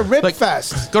sake. Go to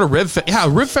Ribfest. Go to Ribfest. Yeah,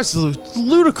 Ribfest is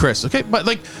ludicrous. Okay, but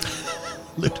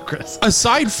ludicrous.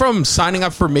 Aside from signing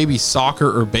up for maybe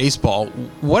soccer or baseball,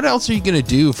 what else are you going to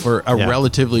do for a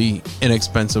relatively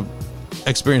inexpensive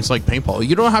experience like paintball?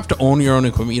 You don't have to own your own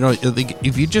equipment. You know,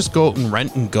 if you just go out and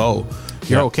rent and go,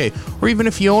 you're okay. Or even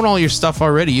if you own all your stuff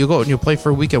already, you go out and you play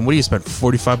for a weekend. What do you spend?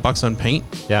 $45 on paint?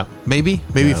 Yeah, maybe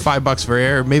 $5 for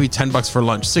air, maybe $10 for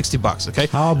lunch, $60. Okay,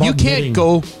 how about you can't knitting?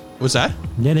 go. What's that?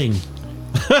 Knitting.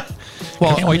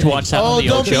 Well, I can't wait to watch that on the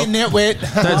don't be show. a nitwit.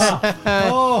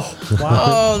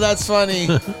 Oh, that's funny.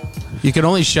 You can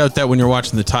only shout that when you're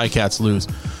watching the Tie Cats lose.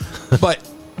 But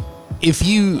if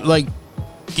you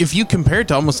compare it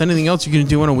to almost anything else you can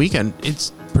do on a weekend,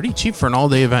 it's pretty cheap for an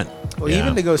all-day event. Well,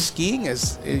 even to go skiing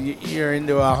you're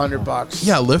into $100.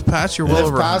 Yeah, lift pass, you're well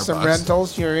over $100. Lift pass and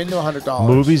rentals, you're into $100.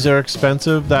 Movies are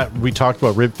expensive. That we talked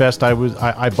about Ribfest.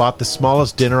 I bought the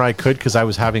smallest dinner I could because I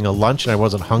was having a lunch and I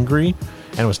wasn't hungry,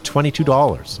 and it was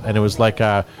 $22, and it was like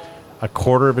a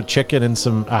quarter of a chicken and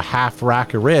a half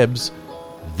rack of ribs.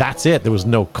 That's it. There was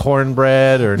no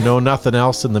cornbread or no nothing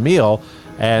else in the meal,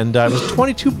 and it was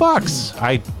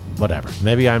 $22. Whatever.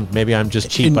 Maybe I'm just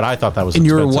cheap, but I thought that was. And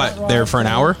expensive. you were what, there for an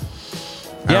hour?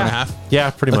 Hour and a half? Yeah,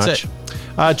 pretty That's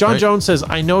much. John Jones says,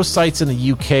 I know sites in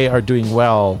the UK are doing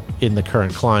well in the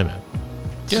current climate.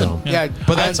 Yeah. So, Yeah,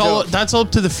 But that's all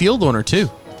up to the field owner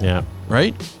too, yeah.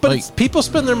 right? But people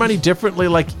spend their money differently.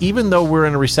 Like, even though we're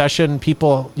in a recession,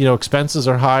 people, expenses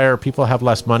are higher, people have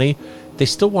less money, they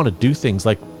still want to do things.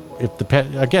 Like, if the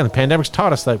pandemic's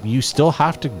taught us that you still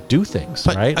have to do things,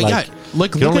 But, right? you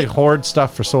can only hoard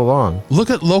stuff for so long.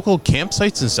 Look at local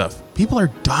campsites and stuff. People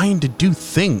are dying to do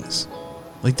things.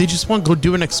 Like, they just want to go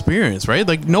do an experience, right?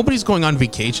 Like, nobody's going on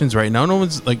vacations right now. No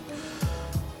one's like...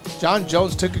 John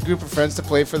Jones took a group of friends to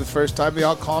play for the first time. They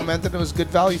all commented it was good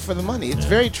value for the money. It's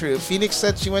very true. Phoenix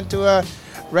said she went to a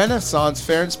Renaissance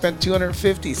fair and spent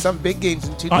 $250. Some big games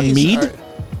in 2 days. On mead?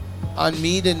 On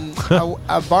mead and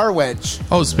a bar wedge.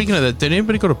 Oh, speaking of that, did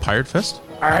anybody go to Pirate Fest?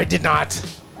 I did not.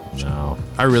 No.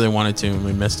 I really wanted to, and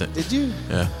we missed it. Did you?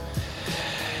 Yeah.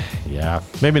 Yeah.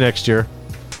 Maybe next year.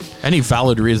 Any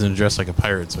valid reason to dress like a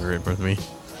pirate's all right with me.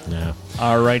 Yeah.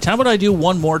 All right. How about I do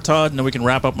one more, Todd, and then we can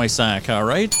wrap up my sack, all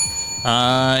right?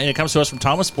 And it comes to us from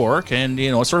Thomas Bork, and,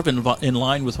 it's sort of in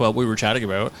line with what we were chatting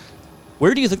about.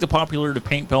 Where do you think the popularity of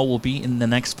paintball will be in the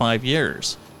next 5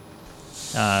 years?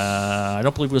 I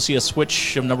don't believe we'll see a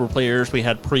switch of number of players we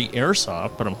had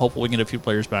pre-Airsoft, but I'm hopeful we can get a few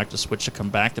players back to switch to come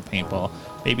back to paintball.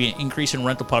 Maybe an increase in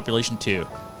rental population, too.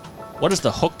 What is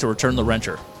the hook to return the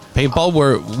renter? Paintball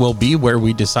will be where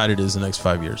we decided is the next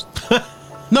 5 years.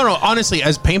 No, honestly,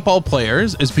 as paintball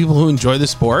players, as people who enjoy the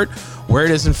sport, where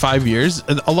it is in 5 years,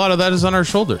 a lot of that is on our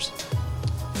shoulders.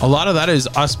 A lot of that is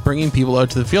us bringing people out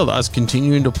to the field, us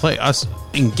continuing to play, us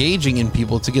engaging in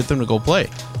people to get them to go play.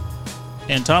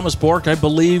 And Thomas Bork, I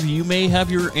believe you may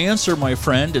have your answer, my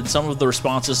friend, in some of the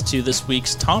responses to this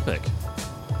week's topic.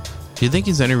 Do you think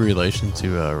he's any relation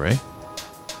to Ray?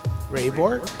 Ray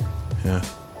Bork? Yeah.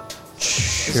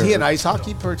 Is he an ice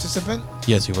hockey participant?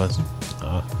 Yes, he was.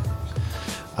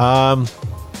 I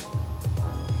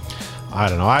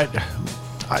don't know. I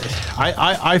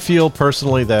feel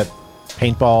personally that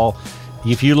paintball,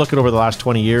 if you look at over the last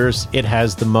 20 years, it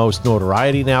has the most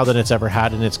notoriety now than it's ever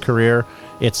had in its career.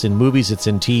 It's in movies, it's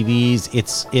in TVs,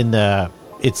 it's in the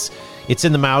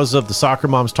mouths of the soccer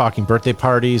moms talking birthday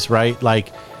parties, right?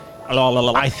 Like,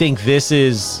 I think this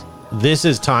is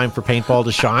time for paintball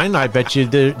to shine. I bet you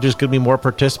there's going to be more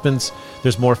participants.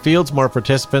 There's more fields, more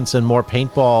participants, and more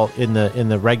paintball in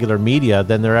the regular media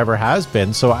than there ever has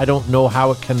been. So I don't know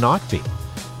how it cannot be.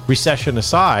 Recession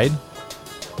aside.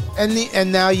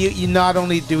 And now you not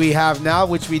only do we have now,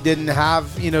 which we didn't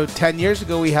have 10 years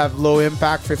ago, we have low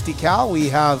impact 50 cal, we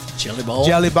have jelly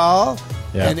ball,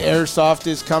 yeah. And airsoft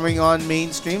is coming on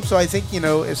mainstream. So I think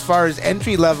as far as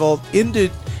entry level into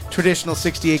traditional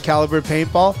 68 caliber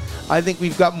paintball, I think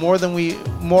we've got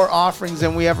more offerings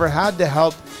than we ever had to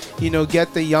help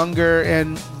get the younger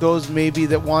and those maybe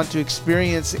that want to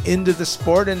experience into the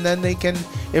sport, and then they can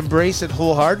embrace it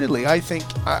wholeheartedly. I think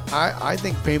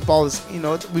paintball is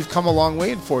we've come a long way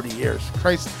in 40 years.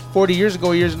 Christ, 40 years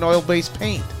ago, you're an oil-based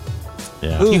paint.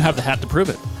 Yeah. You have the hat to prove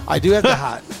it. I do have the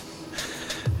hat.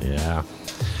 Yeah.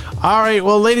 All right,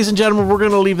 well, ladies and gentlemen, we're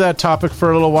going to leave that topic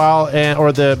for a little while,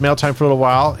 or the mail time for a little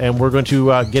while, and we're going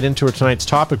to get into tonight's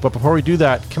topic. But before we do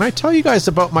that, can I tell you guys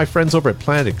about my friends over at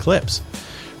Planet Eclipse?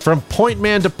 From point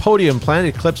man to podium,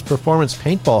 Planet Eclipse performance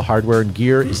paintball hardware and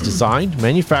gear is designed,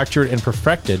 manufactured, and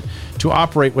perfected to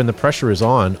operate when the pressure is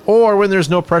on, or when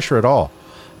there's no pressure at all.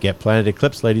 Get Planet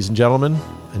Eclipse, ladies and gentlemen,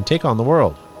 and take on the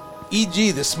world.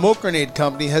 E.g., the Smoke Grenade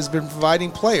Company has been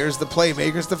providing players, the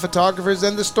playmakers, the photographers,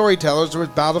 and the storytellers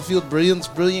with Battlefield brilliance,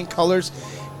 brilliant colors,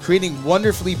 creating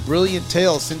wonderfully brilliant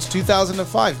tales since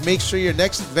 2005. Make sure your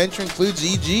next adventure includes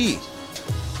E.g.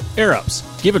 Air Ups.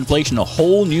 Give inflation a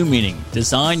whole new meaning.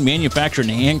 Designed, manufactured,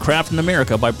 and handcrafted in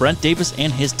America by Brent Davis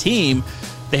and his team.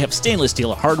 They have stainless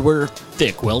steel hardware,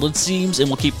 thick welded seams, and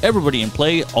will keep everybody in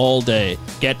play all day.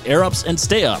 Get Air Ups and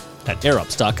stay up at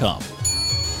airups.com.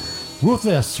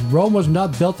 Ruthless. Rome was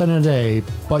not built in a day,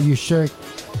 but you sure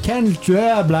can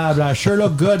blah blah blah. Sure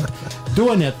look good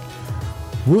doing it.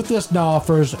 Ruthless now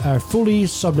offers a fully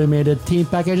sublimated team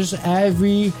packages.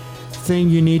 Everything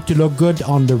you need to look good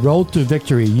on the road to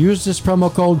victory. Use this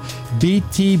promo code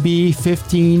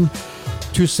BTB15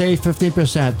 to save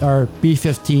 15%, or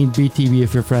B15 BTB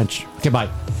if you're French. Okay, bye.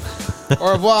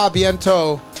 Au revoir,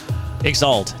 bientôt.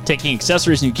 Exalt, taking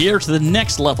accessories and gear to the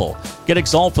next level. Get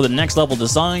Exalt for the next level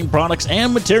design, products,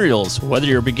 and materials. Whether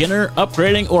you're a beginner,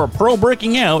 upgrading, or a pro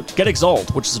breaking out, get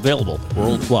Exalt, which is available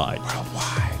worldwide.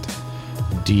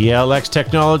 DLX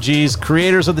Technologies,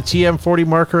 creators of the TM40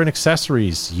 marker and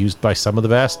accessories, used by some of the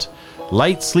best.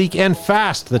 Light, sleek, and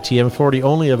fast, the TM40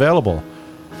 only available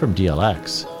from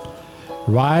DLX.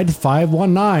 Ride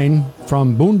 519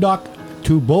 from Boondock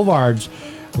to Boulevards.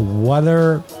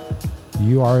 Whether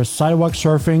you are sidewalk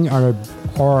surfing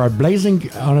or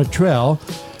blazing on a trail,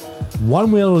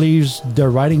 one wheel leaves the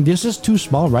riding. This is too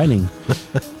small riding.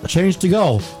 Change to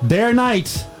go. Day or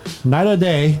night, night or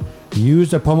day, use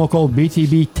the promo code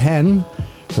BTB10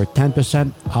 for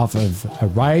 10% off of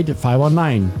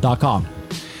ride519.com.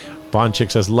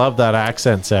 Bonchick says, love that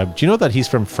accent, Seb. Do you know that he's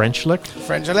from French Lick?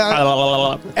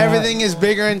 Everything is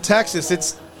bigger in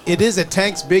Texas. It is a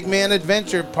Tanks Big Man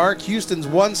Adventure Park, Houston's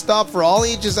one-stop for all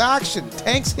ages action.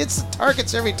 Tanks hits the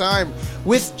targets every time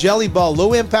with Jelly Ball,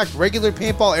 low-impact, regular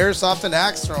paintball, airsoft, and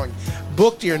axe throwing.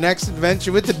 Book your next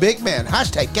adventure with the Big Man.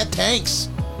 Hashtag Get Tanks.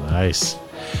 Nice.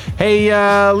 Hey,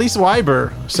 Lisa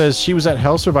Weiber says she was at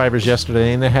Hell Survivors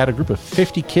yesterday, and they had a group of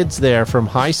 50 kids there from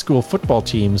high school football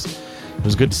teams. It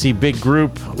was good to see a big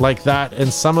group like that,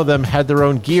 and some of them had their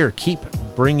own gear. Keep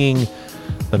bringing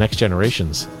the next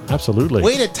generations. Absolutely.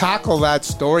 Way to tackle that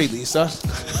story, Lisa.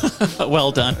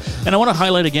 Well done. And I want to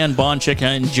highlight again, Bonchick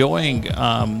enjoying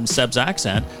Seb's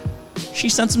accent. She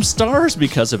sent some stars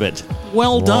because of it.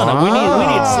 Well done.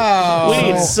 Wow. We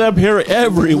need Seb here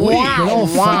every week. You know,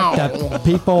 fact that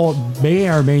people may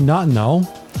or may not know,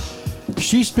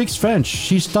 she speaks French.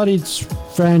 She studied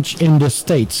French in the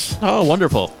States. Oh,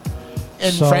 wonderful.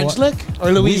 In French Lick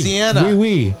or Louisiana?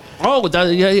 Oui. Oh,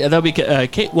 that'd be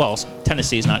Kate. Well,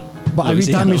 Tennessee's not. But every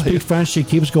time you speak French, she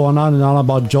keeps going on and on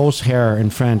about Joe's hair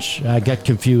in French. I get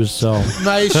confused. So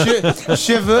my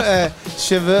cheveux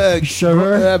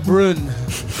brun.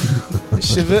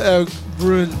 Cheveux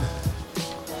brun.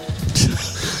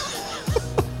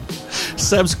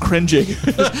 Seb's cringing.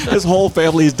 His whole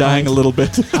family's dying a little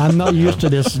bit. I'm not used to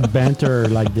this banter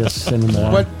like this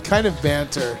anymore. What kind of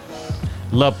banter?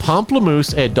 La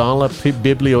pamplemousse est dans la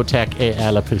bibliothèque et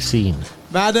à la piscine.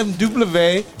 Madame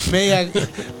W,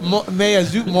 mais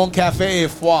ajoute mon café et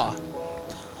froid.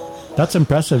 That's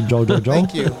impressive, Joe.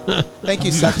 Thank you. Thank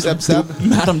you, Seb.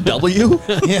 Madam W?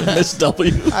 Yeah. Miss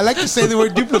W. I like to say the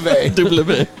word W.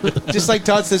 W. Just like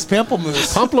Todd says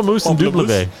pamplemousse. Pamplemousse and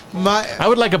W. I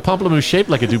would like a pamplemousse shaped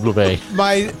like a W.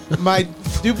 My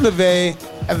W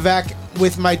avec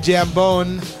with my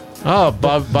jambone. Oh,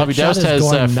 Bobby Doust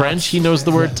has French. He knows the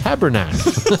word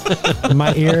tabernacle.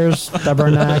 My ears,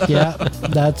 tabernacle. Yeah,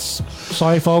 that's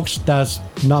sorry, folks. That's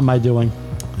not my doing.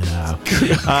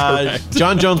 Yeah.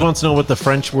 John Jones wants to know what the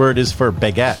French word is for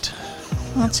baguette.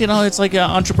 Well, it's like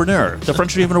entrepreneur. The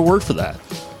French don't even have a word for that.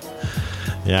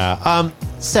 Yeah.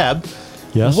 Seb.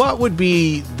 Yes. What would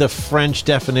be the French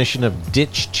definition of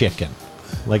ditch chicken?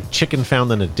 Like chicken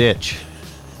found in a ditch.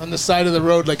 On the side of the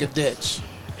road, like a ditch.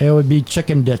 It would be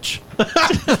chicken ditch. Or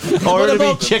it would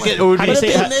be chicken. It would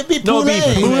be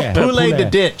poulet the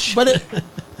ditch. But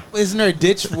isn't there a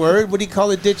ditch word? What do you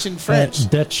call a ditch in French?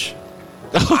 Ditch.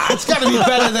 It's got to be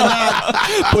better than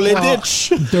that. Poulet ditch.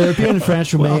 The European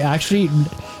French may actually.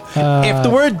 If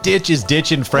the word ditch is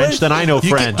ditch in French, then I know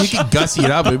French. You can gussy it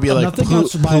up. It'd be like nothing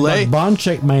else poulet.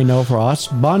 Bonchick may know for us.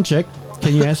 Bonchick,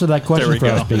 can you answer that question for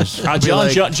us, please?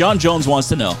 John Jones wants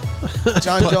to know.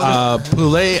 John Jones.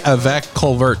 Poulet avec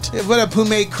colvert. What a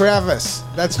poulet crevice.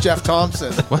 That's Jeff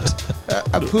Thompson. What?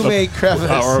 A poulet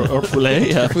crevice. Or poulet.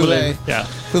 Yeah. Poulet. Yeah.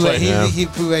 Poulet. Yeah. He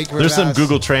poulet crevice. There's some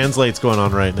Google Translates going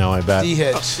on right now, I bet.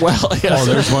 D-hitch. Well, yeah. Oh,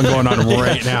 there's one going on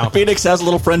right now. Phoenix has a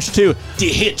little French too.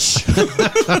 D-hitch.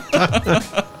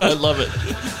 I love it.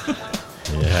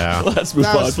 Yeah. Let's move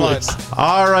That on, was fun. please.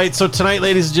 All right. So tonight,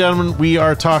 ladies and gentlemen, we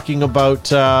are talking about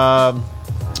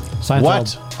Seinfeld.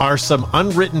 what are some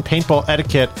unwritten paintball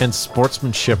etiquette and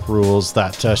sportsmanship rules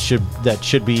that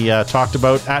should be talked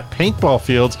about at paintball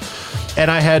fields. And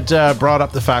I had brought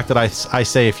up the fact that I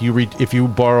say if you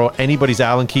borrow anybody's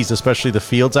Allen keys, especially the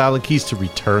field's Allen keys, to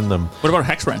return them. What about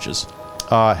hex wrenches?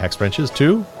 Hex wrenches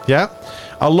too. Yeah.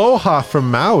 Aloha from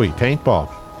Maui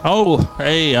paintball. Oh,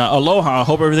 hey, aloha.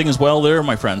 Hope everything is well there,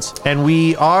 my friends. And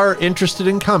we are interested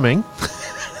in coming.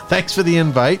 Thanks for the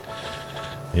invite.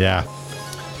 Yeah.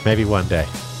 Maybe one day.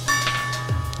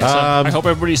 So I hope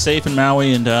everybody's safe in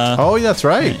Maui and Oh, that's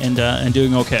right. and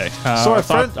doing okay. So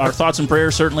our thoughts and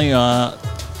prayers certainly.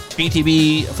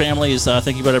 BTB family is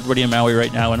thinking about everybody in Maui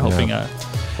right now and hoping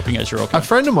hoping guys are okay. A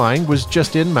friend of mine was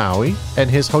just in Maui, and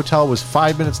his hotel was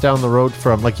 5 minutes down the road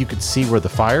from, like, you could see where the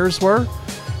fires were.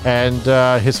 And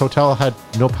his hotel had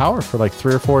no power for like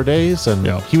 3 or 4 days. And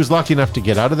he was lucky enough to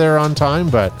get out of there on time,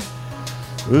 but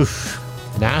oof,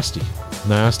 nasty.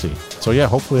 So, yeah,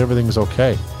 hopefully everything's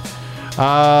okay.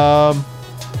 All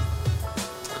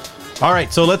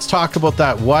right, so let's talk about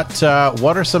that. What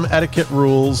are some etiquette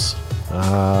rules?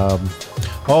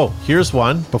 Here's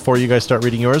one before you guys start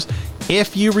reading yours.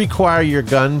 If you require your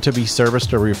gun to be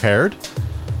serviced or repaired,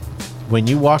 when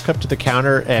you walk up to the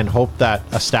counter and hope that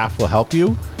a staff will help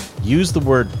you, use the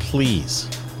word please,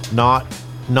 not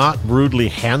rudely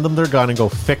hand them their gun and go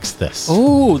fix this.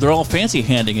 Oh, they're all fancy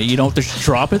handing it. You don't just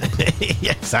drop it.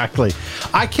 Yeah, exactly.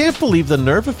 I can't believe the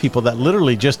nerve of people that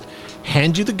literally just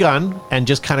hand you the gun and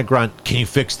just kind of grunt, "Can you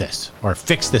fix this?" or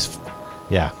 "Fix this."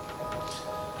 Yeah.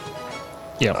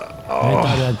 Yeah.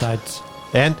 Anti-antites.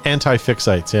 And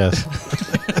anti-fixites, yes.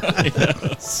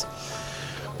 Yes.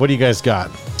 What do you guys got?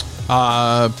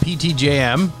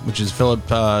 PTJM, which is Philip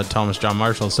Thomas John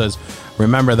Marshall, says,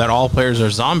 remember that all players are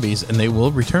zombies and they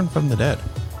will return from the dead.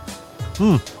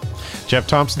 Jeff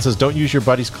Thompson says, don't use your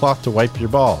buddy's cloth to wipe your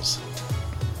balls.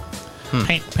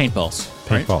 Paintballs.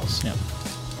 right? Paintballs.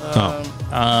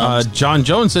 Yeah. John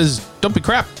Jones says, don't be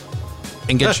crap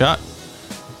and get shot.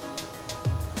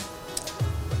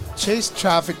 Chase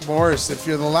Traffic Morris, if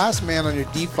you're the last man on your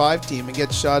D5 team and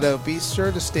get shot out, be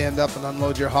sure to stand up and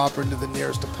unload your hopper into the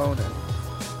nearest opponent.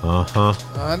 Uh-huh.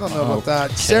 I don't know about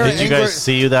that. Sarah Did you guys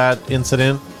see that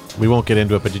incident? We won't get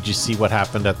into it, but did you see what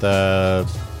happened at the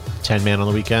 10-man on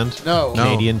the weekend? No.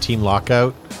 Canadian team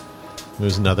lockout. It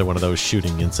was another one of those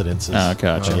shooting incidences. Oh,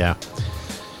 gotcha. Yeah.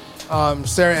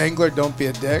 Sarah Engler, don't be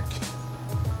a dick.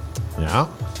 Yeah.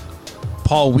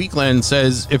 Paul Weekland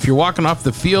says, if you're walking off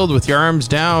the field with your arms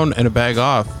down and a bag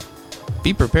off,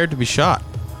 be prepared to be shot.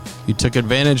 You took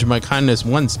advantage of my kindness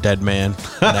once, dead man.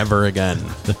 Never again.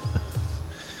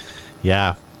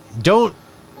 Yeah.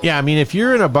 Yeah, I mean, if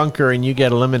you're in a bunker and you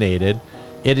get eliminated,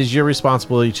 it is your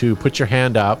responsibility to put your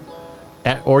hand up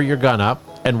or your gun up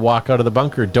and walk out of the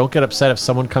bunker. Don't get upset if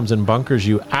someone comes and bunkers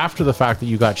you after the fact that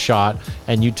you got shot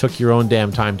and you took your own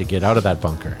damn time to get out of that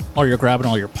bunker. Or you're grabbing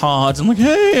all your pods and like,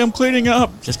 hey, I'm cleaning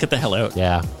up. Just get the hell out.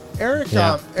 Yeah.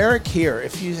 Eric here,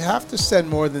 if you have to send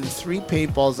more than 3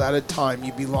 paintballs at a time,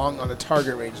 you belong on a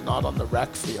target range, not on the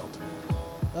rec field.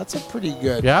 That's a pretty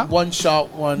good one shot,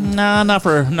 one. Nah, not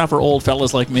for old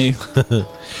fellas like me.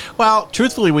 Well,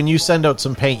 truthfully, when you send out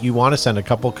some paint, you want to send a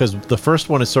couple because the first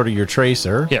one is sort of your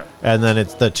tracer. Yeah. And then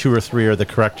it's the 2 or 3 are the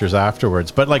correctors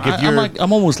afterwards. But like if you're...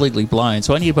 I'm almost legally blind,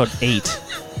 so I need about 8.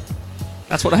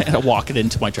 That's what I had to walk it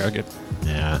into my target.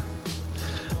 Yeah.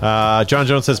 John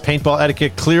Jones says, paintball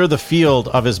etiquette, clear the field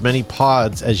of as many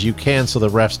pods as you can so the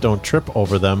refs don't trip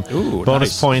over them. Ooh, Bonus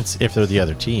nice. points if they're the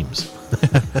other teams.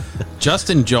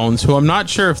 Justin Jones, who I'm not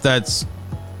sure if that's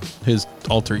his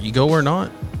alter ego or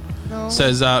not,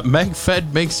 says, Meg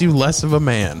Fed makes you less of a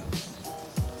man.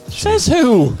 Says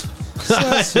who?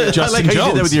 Justin I like how you did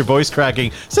that Jones. with your voice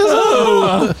cracking. Says,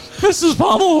 This is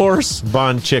Pommel Horse.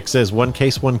 Bond Chick says, 1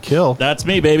 case, 1 kill. That's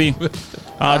me, baby.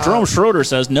 Jerome Schroeder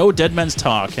says, no dead men's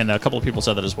talk. And a couple of people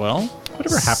said that as well.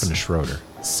 Whatever happened to Schroeder?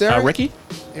 Sarah, Ricky?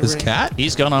 His cat?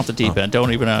 He's gone off the deep end.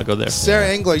 Don't even go there. Sarah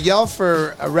Engler, yell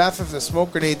for a ref if a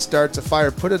smoke grenade starts a fire.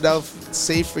 Put it out if it's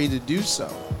safe for you to do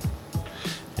so.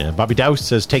 Yeah, Bobby Douse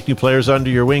says, take new players under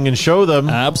your wing and show them.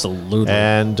 Absolutely.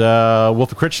 And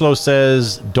Wolf of Critchlow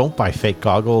says, don't buy fake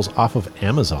goggles off of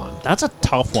Amazon. That's a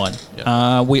tough one.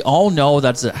 We all know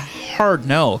that's a hard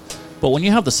no. But when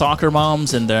you have the soccer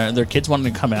moms and their kids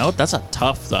wanting to come out, that's a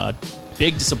tough,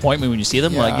 big disappointment when you see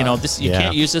them. Yeah. Like, you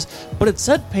can't use this. But it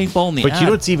said paintball in the But ad. you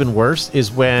know what's even worse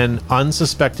is when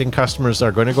unsuspecting customers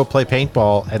are going to go play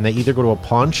paintball and they either go to a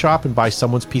pawn shop and buy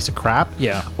someone's piece of crap,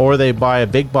 or they buy a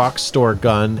big box store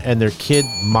gun and their kid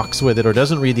mucks with it or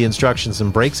doesn't read the instructions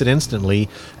and breaks it instantly,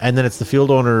 and then it's the field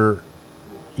owner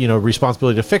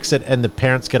responsibility to fix it, and the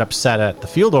parents get upset at the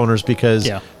field owners because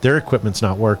their equipment's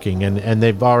not working, and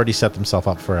they've already set themselves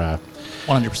up for a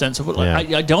 100%. So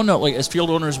I don't know, like, as field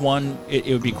owners, it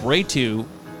would be great to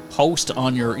post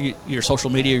on your social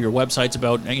media, your websites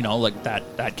about, like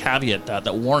that caveat,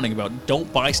 that warning about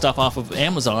don't buy stuff off of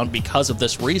Amazon because of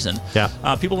this reason.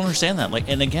 People don't understand that. Like,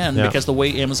 and again, because the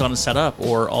way Amazon is set up,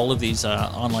 or all of these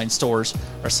online stores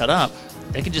are set up,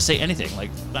 they can just say anything. Like,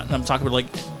 I'm talking about, like,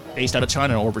 based out of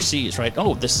China or overseas, right?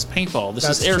 Oh, this is paintball. This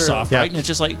is airsoft, right? And it's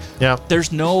just like,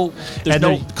 there's no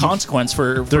consequence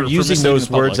for. They're using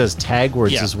those words as tag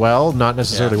words as well, not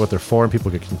necessarily what they're for, and people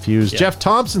get confused. Jeff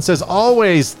Thompson says,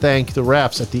 always thank the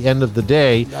refs at the end of the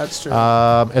day. That's true.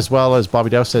 As well as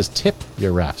Bobby Dow says, tip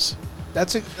your refs.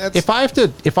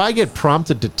 If I get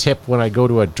prompted to tip when I go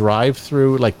to a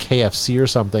drive-through like KFC or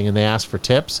something, and they ask for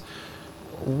tips,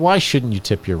 why shouldn't you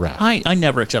tip your ref? I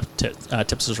never accept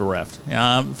tips as a ref.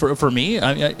 For me,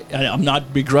 I'm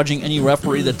not begrudging any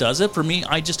referee that does it. For me,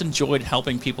 I just enjoyed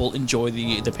helping people enjoy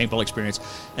the paintball experience.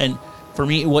 And for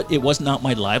me, it was not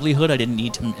my livelihood. I didn't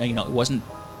need to, it wasn't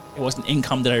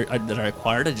income that I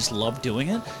acquired. I just loved doing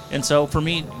it. And so for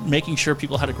me, making sure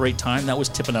people had a great time, that was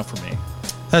tip enough for me.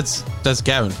 That's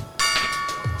Gavin.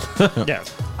 Yeah.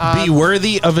 Be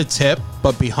worthy of a tip,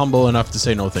 but be humble enough to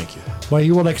say no thank you. Well,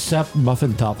 you will accept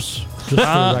muffin tops. Just for the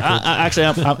record. Actually,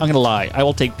 I'm going to lie. I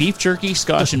will take beef jerky,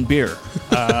 scotch, and beer.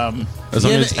 As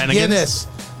long as Guinness.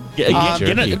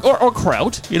 Guinness. Or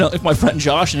kraut. If my friend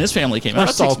Josh and his family came out,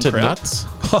 Or salted nuts.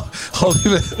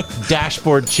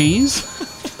 Dashboard cheese.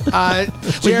 Leave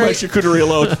my charcuterie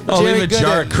alone. I'll leave a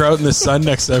jar of kraut in the sun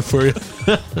next time for you.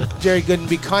 Jerry Gooden,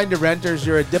 be kind to renters.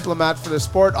 You're a diplomat for the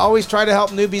sport. Always try to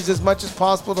help newbies as much as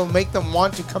possible to make them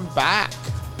want to come back.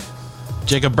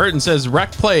 Jacob Burton says,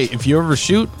 rec play. If you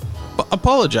overshoot,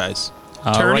 apologize.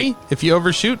 Attorney, if you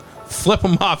overshoot, flip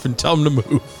them off and tell them to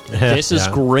move. This is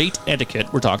great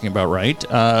etiquette we're talking about, right?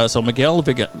 So Miguel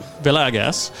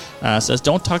Villagas says,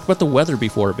 don't talk about the weather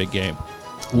before a big game.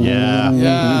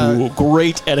 Yeah.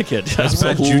 Great etiquette. That's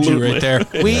bad juju right there.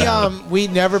 We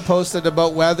never posted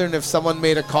about weather, and if someone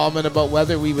made a comment about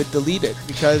weather, we would delete it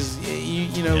because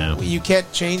you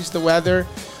can't change the weather,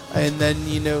 and then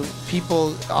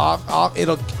people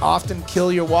it'll often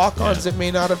kill your walk-ons that may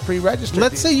not have pre-registered.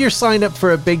 Let's say you're signed up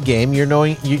for a big game. You're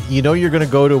going to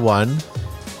go to one.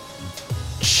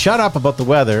 Shut up about the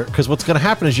weather, because what's going to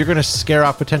happen is you're going to scare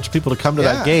off potential people to come to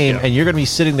that game, and you're going to be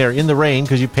sitting there in the rain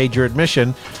because you paid your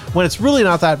admission when it's really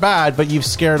not that bad, but you've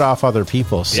scared off other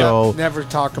people. So never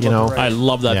talk about the rain. I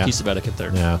love that piece of etiquette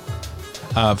there. Yeah.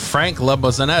 Frank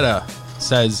Labozanetta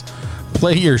says,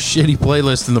 play your shitty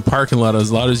playlist in the parking lot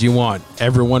as loud as you want.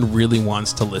 Everyone really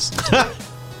wants to listen to it.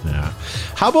 Yeah.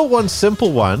 How about one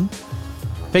simple one?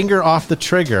 Finger off the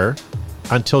trigger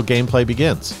until gameplay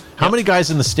begins. How many guys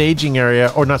in the staging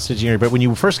area, or not staging area, but when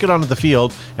you first get onto the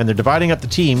field and they're dividing up the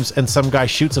teams and some guy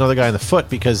shoots another guy in the foot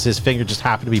because his finger just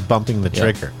happened to be bumping the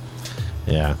trigger?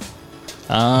 Yeah.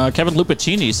 Kevin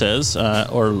Lupacini says,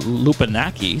 or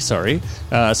Lupinaki,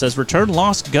 says, return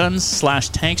lost guns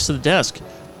 / tanks to the desk.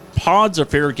 Pods are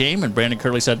fair game, and Brandon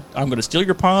Curley said, I'm going to steal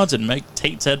your pods, and Mike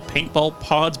Tate said, paintball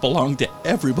pods belong to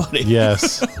everybody.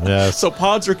 Yes. So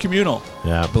pods are communal.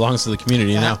 Yeah. It belongs to the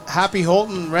community now. Happy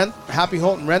Holton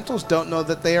Rentals don't know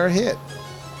that they are a hit.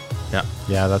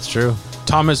 Yeah, that's true.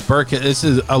 Thomas Burke, this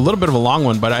is a little bit of a long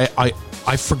one, but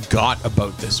I forgot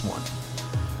about this one.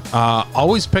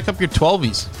 Always pick up your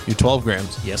 12s, your 12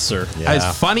 grams. Yes, sir. Yeah.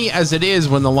 As funny as it is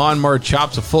when the lawnmower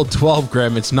chops a full 12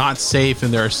 gram, it's not safe,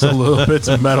 and there are still little bits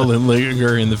of metal and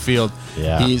linger in the field.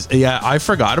 Yeah. I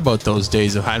forgot about those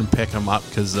days of having to pick them up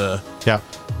because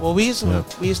Well, we used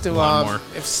to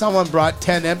if someone brought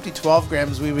 10 empty 12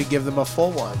 grams, we would give them a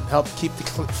full one, help keep the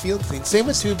field clean. Same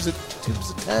with tubes of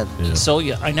 10. Yeah. So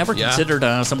I never considered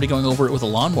somebody going over it with a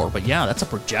lawnmower, but that's a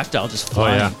projectile just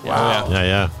flying. Wow.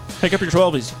 Yeah. Pick up your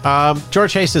 12s.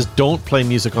 George Hayes says, don't play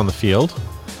music on the field.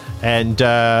 And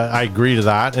I agree to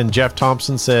that. And Jeff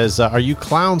Thompson says, are you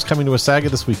clowns coming to Wasaga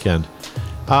this weekend?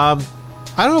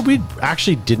 I don't know. We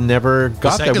actually never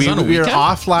got there. We were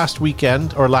off last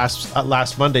weekend or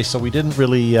last Monday, so we didn't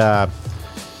really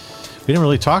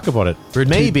talk about it.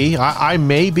 Maybe I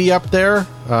may be up there.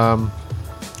 I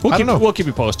don't know. We'll keep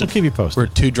you posted. we're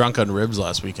too drunk on ribs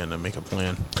last weekend to make a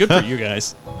plan. Good for you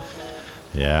guys.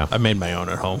 Yeah. I made my own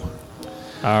at home.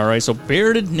 All right, so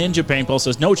Bearded Ninja Paintball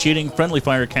says, no cheating, friendly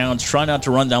fire counts, try not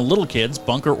to run down little kids,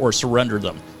 bunker, or surrender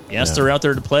them. Yes, they're out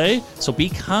there to play, so be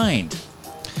kind.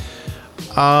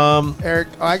 Eric,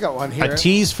 I got one here. A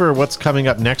tease for what's coming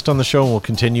up next on the show, and we'll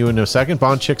continue in a second.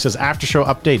 Bond Chick says, after show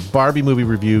update, Barbie movie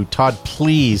review. Todd,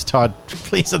 please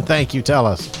and thank you, tell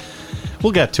us.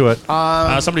 We'll get to it.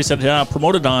 Somebody said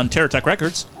promoted on TerraTech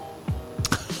Records.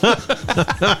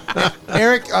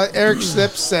 Eric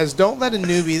Slips says, don't let a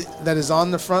newbie that is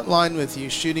on the front line with you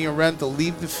shooting a rental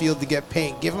leave the field to get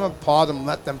paint. Give them a pod and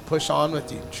let them push on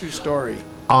with you. True story.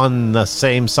 On the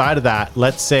same side of that,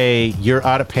 let's say you're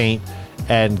out of paint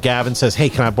and Gavin says, hey,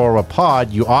 can I borrow a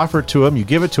pod? You offer it to him, you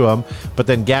give it to him, but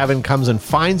then Gavin comes and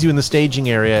finds you in the staging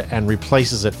area and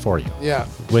replaces it for you. Yeah.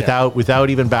 Without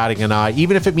even batting an eye.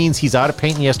 Even if it means he's out of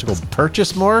paint and he has to go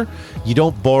purchase more, you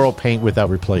don't borrow paint without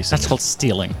replacing That's called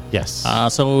stealing. Yes.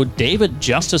 So David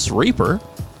Justice Reaper,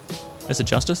 is it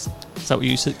Justice? Is that what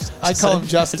you said? I call him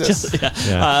Justice.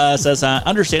 Says,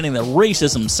 understanding that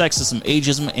racism, sexism,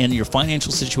 ageism, and your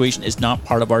financial situation is not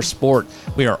part of our sport.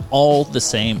 We are all the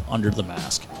same under the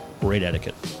mask. Great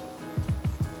etiquette.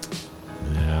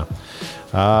 Yeah.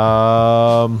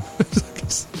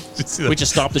 We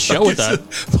just stopped the show with that.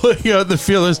 Putting out the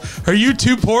feelers. Are you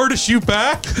too poor to shoot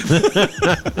back?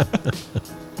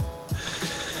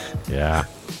 Yeah.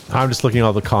 I'm just looking at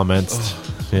all the comments.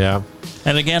 Yeah.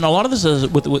 And again, a lot of this is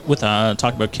with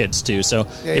talking about kids too. So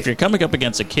if you're coming up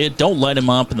against a kid, don't light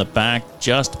him up in the back.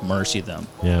 Just mercy them.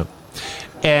 Yeah.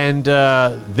 And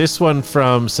this one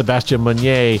from Sebastien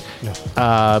Monnier,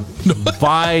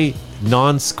 buy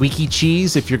non-squeaky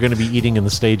cheese if you're going to be eating in the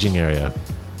staging area.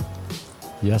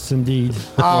 Yes, indeed.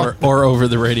 Or over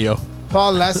the radio.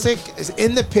 Paul Lessick is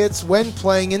in the pits when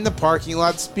playing in the parking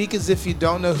lot. Speak as if you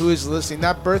don't know who is listening.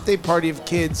 That birthday party of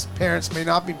kids, parents may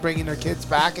not be bringing their kids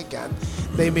back again.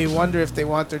 They may wonder if they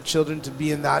want their children to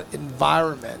be in that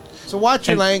environment. So watch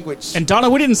your language. And Donna,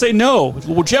 we didn't say no.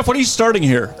 Well, Jeff, what are you starting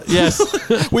here? Yes.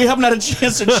 We haven't had a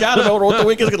chance to chat about what the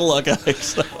week is going to look like.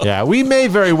 So. Yeah, we may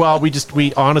very well. We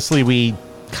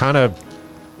kind of...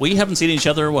 We haven't seen each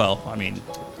other well. I mean,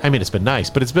 it's been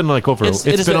nice, but it's been like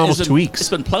it's been almost 2 weeks. It's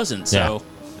been pleasant, so...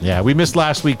 Yeah, we missed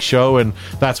last week's show, and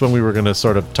that's when we were going to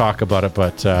sort of talk about it,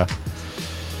 but...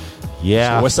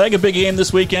 yeah. So Wasaga big game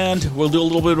this weekend. We'll do a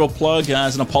little bit of a plug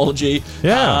as an apology.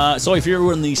 Yeah. So if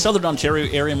you're in the Southern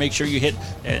Ontario area, make sure you hit,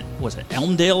 was it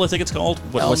Elmdale, I think it's called?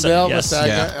 Elmdale, yes. Wasaga.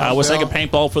 Yeah. Wasaga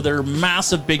Paintball for their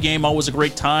massive big game. Always a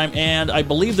great time. And I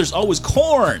believe there's always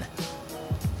corn.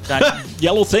 That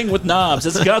yellow thing with knobs.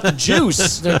 It's got the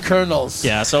juice. They're kernels.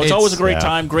 Yeah, so it's always a great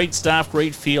time. Great staff,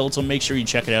 great field. So make sure you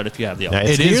check it out if you have the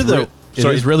opportunity. It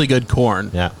is really good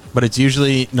corn. Yeah. But it's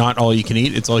usually not all you can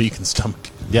eat. It's all you can stomach.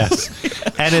 Yes.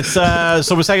 And it's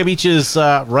so Wasaga Beach is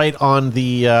right on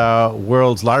the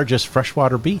world's largest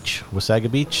freshwater beach,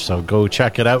 Wasaga Beach. So go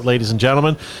check it out, ladies and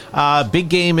gentlemen. Big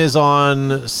game is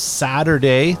on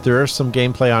Saturday. There is some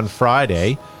gameplay on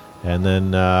Friday, and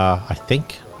then I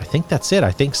think that's it.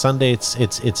 I think Sunday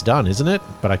it's done, isn't it?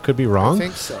 But I could be wrong. I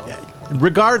think so.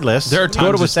 Regardless, There are go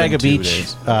to times it's been Wasaga 2 Beach,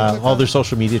 days. all their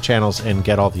social media channels, and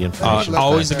get all the information.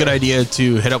 Always a good idea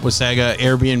to hit up Wasaga,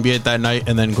 Airbnb it that night,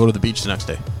 and then go to the beach the next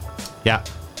day. Yeah.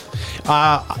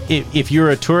 If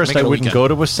you're a tourist, Make it I a wouldn't weekend. go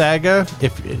to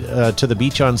Wasaga to the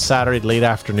beach on Saturday late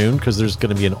afternoon because there's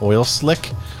going to be an oil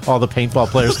slick. All the paintball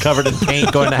players covered in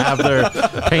paint going to have their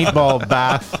paintball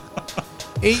bath.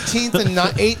 18th and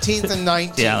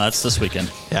 19th. Yeah, that's this weekend.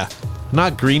 Yeah.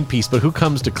 Not Greenpeace, but who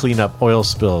comes to clean up oil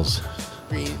spills?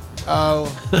 Green. Oh.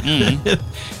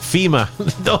 FEMA.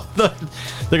 They're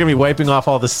going to be wiping off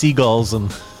all the seagulls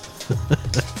and.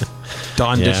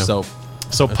 Dawn Yeah. dish soap.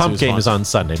 So That's pump who's game fun. is on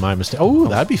Sunday. My mistake. Oh,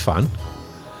 that'd be fun.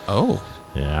 Oh.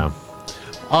 Yeah.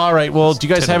 All right. Well, do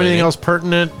you guys have anything Titillating. else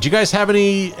pertinent? Do you guys have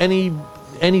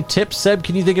any tips, Seb?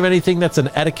 Can you think of anything that's an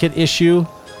etiquette issue?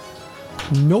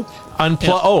 Nope.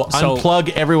 Unplug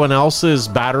everyone else's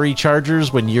battery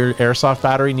chargers when your airsoft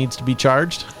battery needs to be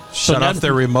charged. Shut off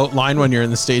the remote line when you're in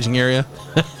the staging area.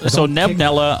 So Neb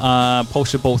Nella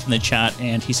posted both in the chat,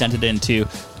 and he sent it in to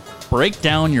break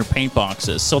down your paint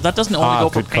boxes. So that doesn't only go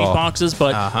for good paint call. boxes,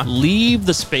 but leave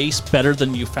the space better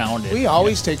than you found it. We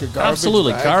always take a garbage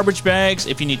Absolutely. bag. Garbage bags.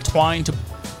 If you need twine to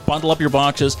bundle up your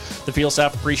boxes, the field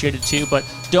staff appreciate it too, but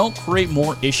don't create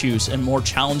more issues and more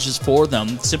challenges for them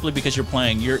simply because you're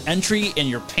playing. Your entry and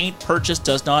your paint purchase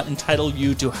does not entitle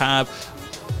you to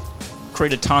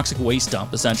create a toxic waste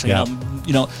dump, essentially.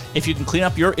 Yeah. If you can clean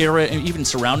up your area and even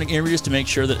surrounding areas to make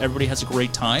sure that everybody has a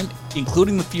great time,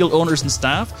 including the field owners and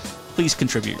staff, please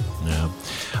contribute. Yeah.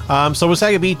 So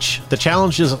Wasaga Beach, the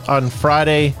challenge is on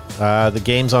Friday. The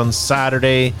game's on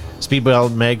Saturday. Speedwell,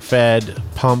 MagFed,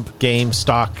 Pump game,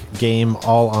 Stock game,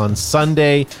 all on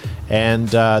Sunday. And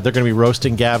they're going to be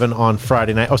roasting Gavin on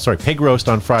Friday night. Oh, sorry, pig roast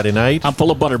on Friday night. I'm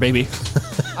full of butter, baby.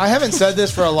 I haven't said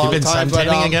this for a long You've been time, but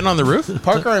suntanning again on the roof?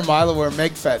 Parker and Milo were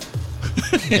Meg-fed.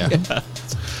 Yeah.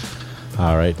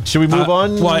 All right. Should we move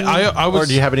on? Well, I was, or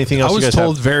do you have anything else I you was guys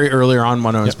told have? very earlier on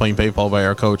when I was playing paintball by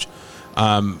our coach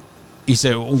He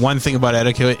said one thing about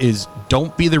etiquette is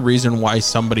don't be the reason why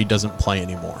somebody doesn't play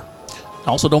anymore.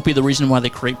 Also, don't be the reason why they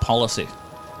create policy.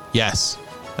 Yes,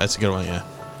 that's a good one. Yeah.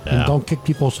 And don't kick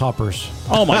people's hoppers.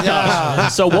 Oh my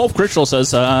gosh! So Wolf Critchell says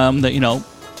that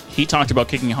he talked about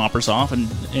kicking hoppers off, and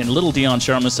little Dion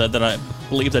Sharma said that I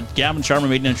believe that Gavin Sharma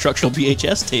made an instructional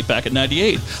VHS tape back in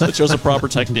 '98 that shows the proper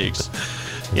techniques.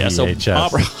 Yeah,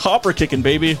 VHS. So hopper kicking,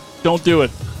 baby, don't do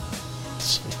it.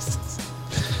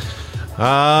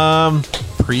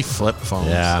 Pre-flip phones.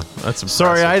 Yeah, that's impressive.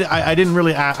 Sorry, I didn't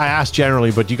really. I asked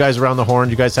generally, but do you guys around the horn?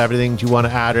 Do you guys have anything? Do you want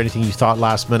to add or anything you thought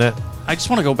last minute? I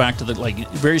just want to go back to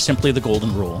very simply the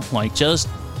golden rule. Just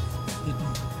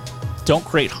don't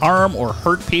create harm or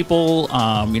hurt people.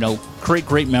 Create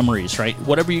great memories, right?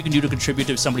 Whatever you can do to contribute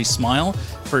to somebody's smile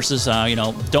versus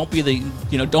don't be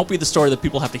the story that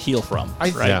people have to heal from. I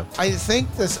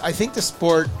think the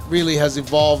sport really has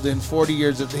evolved in 40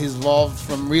 years. It has evolved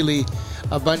from really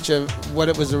a bunch of what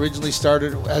it was originally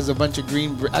started as a bunch of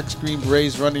ex-Green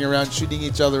Berets running around shooting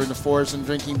each other in the forest and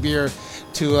drinking beer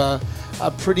to a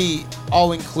pretty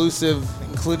all-inclusive,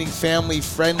 including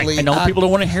family-friendly. I know people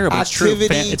don't want to hear it, but it's true.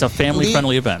 It's a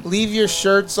family-friendly event. Leave your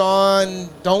shirts on.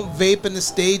 Don't vape in the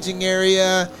staging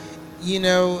area.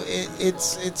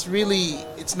 It's really,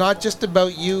 it's not just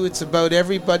about you. It's about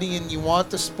everybody, and you want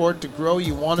the sport to grow.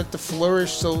 You want it to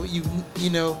flourish. So you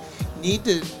need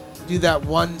to do that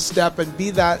one step and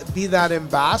be that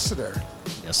ambassador.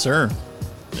 Yes, sir.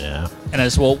 Yeah. And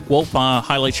as Wolf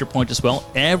highlights your point as well,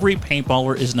 every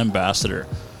paintballer is an ambassador.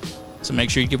 So make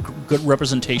sure you give good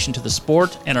representation to the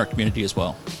sport and our community as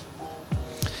well.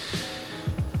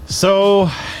 So,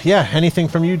 yeah, anything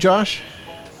from you, Josh?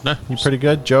 No, you pretty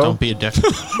good, Joe? Don't be a dick.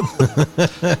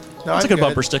 That's a good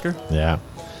bumper sticker. Yeah.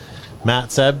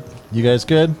 Matt, Seb, you guys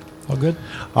good? All good.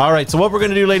 All right, so what we're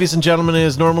going to do, ladies and gentlemen,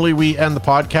 is normally we end the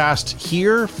podcast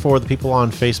here for the people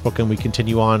on Facebook, and we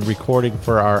continue on recording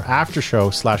for our after show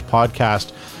 /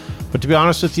 podcast. But to be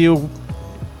honest with you,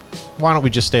 why don't we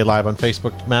just stay live on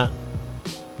Facebook, Matt?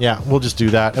 Yeah, we'll just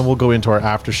do that, and we'll go into our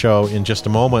after show in just a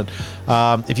moment.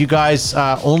 If you guys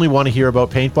only want to hear about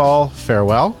paintball,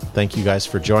 farewell. Thank you guys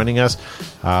for joining us.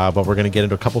 But we're going to get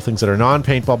into a couple things that are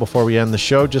non-paintball before we end the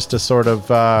show, just to sort of...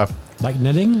 like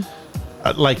knitting?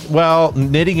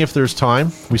 Knitting if there's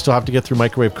time. We still have to get through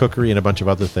microwave cookery and a bunch of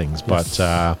other things. But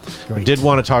I did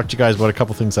want to talk to you guys about a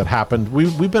couple things that happened.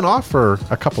 We've been off for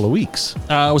a couple of weeks.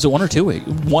 Was it 1 or 2 weeks?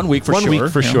 1 week for sure. 1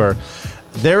 week for sure.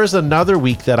 There is another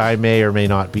week that I may or may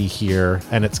not be here,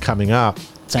 and it's coming up.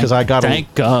 Because I got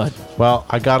thank God. Well,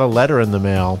 I got a letter in the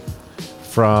mail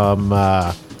from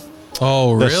the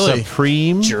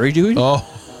Supreme jury duty.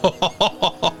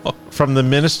 From the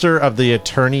Minister of the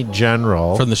Attorney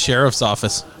General. From the Sheriff's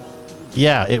Office.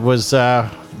 Yeah, it was I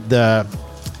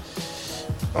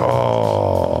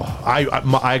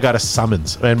got a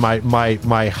summons, and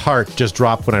my heart just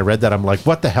dropped when I read that. I'm like,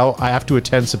 what the hell? I have to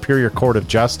attend Superior Court of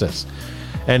Justice.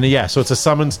 And yeah, so it's a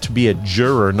summons to be a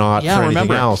juror, not for anything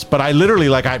else. But I literally,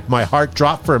 my heart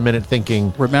dropped for a minute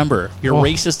thinking... Remember, you're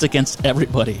racist against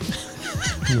everybody.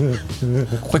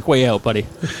 Quick way out, buddy.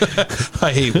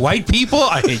 I hate white people.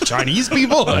 I hate Chinese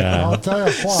people. Yeah. I'll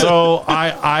tell you what. So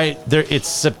it's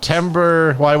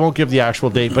September. Well, I won't give the actual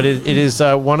date, but it is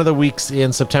one of the weeks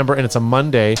in September, and it's a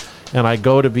Monday. And I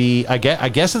go to be. I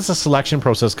guess it's a selection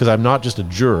process because I'm not just a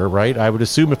juror, right? I would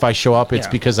assume if I show up, it's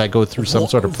because I go through some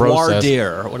sort of process. Voir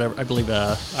dire or whatever. I believe.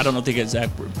 I don't know the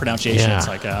exact pronunciation. Yeah. It's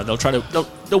like they'll try to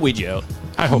they'll weed you out.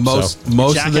 I hope most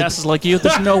jackasses like you.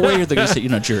 There's no way they're going to sit you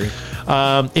in a jury.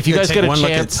 If you guys get a chance,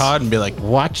 look at Todd and be like,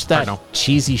 watch that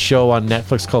cheesy show on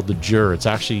Netflix called The Juror. It's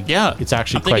actually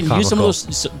quite comical. Use some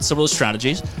of those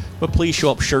strategies, but please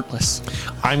show up shirtless.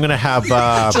 I'm gonna have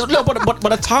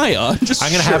but a tie on. Just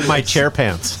I'm gonna have my chair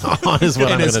pants on. Is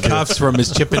what I'm gonna do. And his cuffs from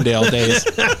his Chippendale days.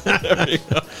 There you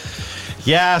go.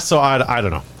 Yeah, so I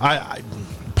don't know. I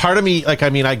part of me, I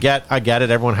get it.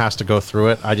 Everyone has to go through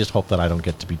it. I just hope that I don't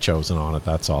get to be chosen on it.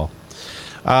 That's all.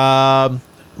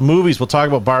 Movies. We'll talk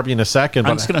about Barbie in a second.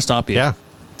 I'm just going to stop you. Yeah.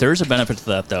 There's a benefit to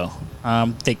that, though.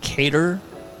 They cater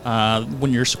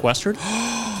when you're sequestered.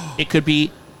 It could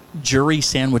be jury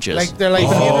sandwiches. They're like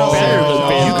funeral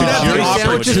sandwiches. You could have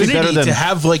the opportunity better to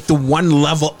have the one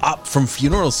level up from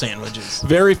funeral sandwiches.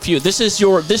 Very few. This is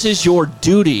your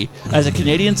duty as a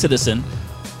Canadian citizen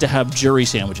to have jury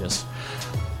sandwiches.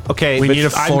 Okay, we need a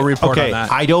full report on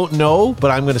that. I don't know,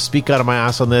 but I'm going to speak out of my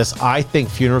ass on this. I think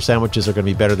funeral sandwiches are going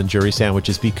to be better than jury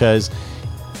sandwiches because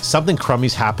something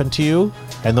crummy's happened to you,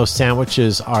 and those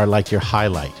sandwiches are like your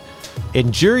highlight. in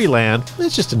Juryland,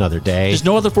 it's just another day. There's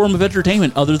no other form of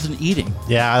entertainment other than eating.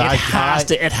 Yeah, it has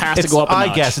to go up a notch.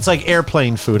 I guess it's like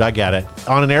airplane food. I get it.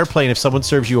 On an airplane, if someone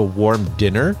serves you a warm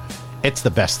dinner, it's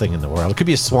the best thing in the world. It could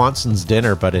be a Swanson's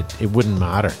dinner, but it wouldn't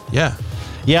matter. Yeah.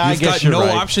 Yeah, You've I guess got you're no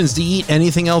right. options to eat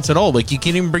anything else at all. Like, you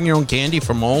can't even bring your own candy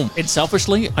from home. And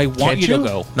selfishly, I want you to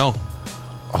go. No.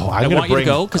 Oh, I want you to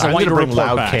go because I want you to bring report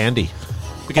loud back. candy.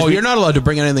 Because You're not allowed to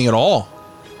bring anything at all.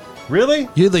 Really?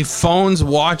 You leave phones,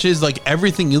 watches, like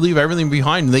everything. You leave everything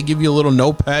behind. And they give you a little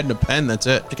notepad and a pen. That's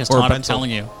it. Because Or a Todd, I'm pencil. telling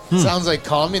you, Sounds like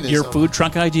communism. your food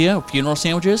truck idea, funeral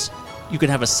sandwiches, you could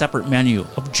have a separate menu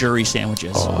of jury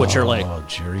sandwiches, which are like Oh,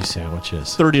 jury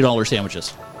sandwiches. $30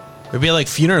 sandwiches. It'd be like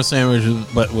funeral sandwiches,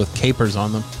 but with capers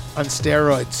on them. on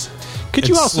steroids. Could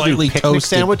you It's also do slightly picnic toasted.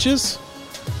 sandwiches?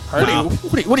 What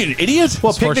are you, an idiot? Well,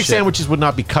 It's picnic horseshit. sandwiches would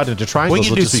not be cut into triangles. We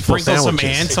can they'll do just be full sprinkle some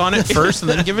sandwiches. ants on it first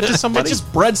and then give it to It's somebody. just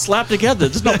bread slapped together.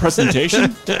 There's no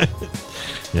presentation.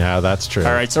 Yeah, that's true.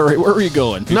 All right, sorry, where are you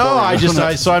going? No,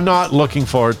 so I'm not looking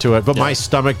forward to it. But my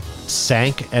stomach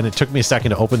sank, and it took me a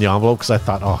second to open the envelope because I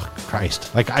thought, oh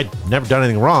Christ, like I'd never done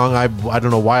anything wrong. I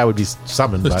don't know why I would be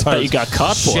summoned. But That you got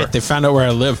caught for. Shit, they found out where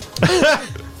I live.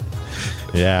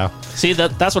 yeah, See,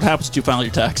 that's what happens to you file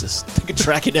your taxes. They can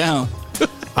track you down.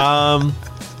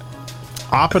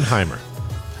 Oppenheimer.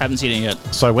 Haven't seen it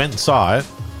yet. So I went and saw it.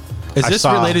 Is I this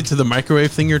saw- related to the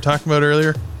microwave thing you were talking about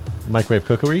earlier? Microwave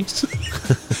cookery.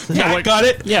 Yeah, I got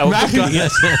it. Yeah,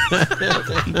 yes.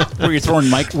 Were you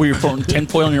throwing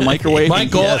tinfoil in your microwave? My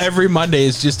goal Yes. every Monday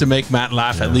is just to make Matt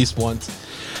laugh at least once.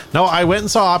 No, I went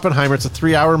and saw Oppenheimer. It's a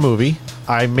 3-hour movie.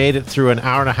 I made it through an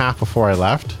hour and a half before I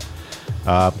left.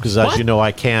 Because as What? you know,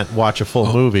 I can't watch a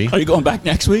full movie. Are you going back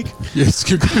next week? Yes,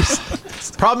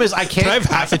 Problem is, I can't. Can I have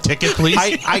half a ticket, please?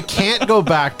 I can't go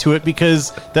back to it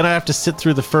because then I have to sit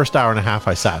through the first hour and a half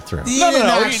I sat through.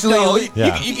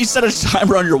 Yeah. You set a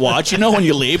timer on your watch. You know when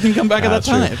you leave and you come back at that That's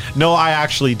time. true. No, I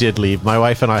actually did leave. My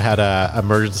wife and I had a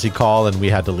emergency call and we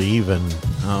had to leave and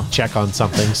check on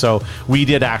something. So we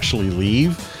did actually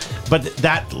leave. But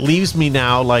that leaves me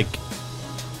now like,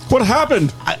 What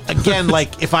happened? again,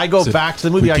 like if I go So back to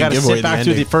the we movie, I can got to give away sit the back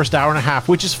through the ending. first hour and a half,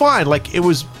 which is fine. Like it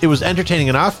was entertaining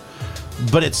enough,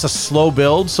 but it's a slow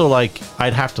build. So like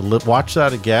I'd have to watch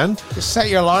that again. Just set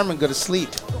your alarm and go to sleep.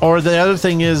 Or the other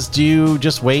thing is, do you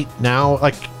just wait now?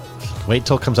 Like wait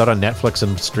till it comes out on Netflix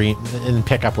and stream and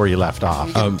pick up where you left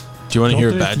off. Do you want to hear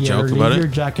a bad joke about Leave your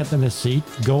it? jacket in the seat,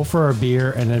 go for a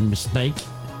beer, and then steak,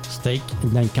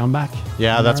 and then come back.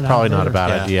 Yeah, that's An hour probably not a later. bad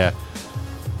Yeah. idea.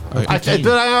 Okay.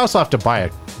 But I also have to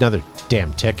buy another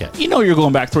damn ticket. You know you're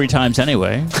going back 3 times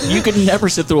anyway. You could never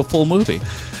sit through a full movie.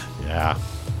 Yeah.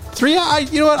 You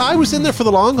know what? I was in there for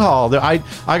the long haul. I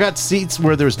got seats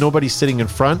where there's nobody sitting in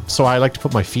front, so I like to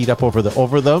put my feet up over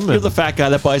them. You're the fat guy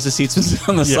that buys the seats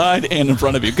on the side and in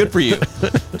front of you. Good for you.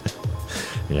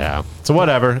 Yeah. So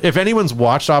whatever. If anyone's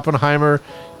watched Oppenheimer,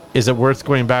 is it worth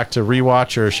going back to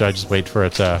rewatch, or should I just wait for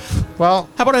it to? Well,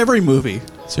 How about every movie?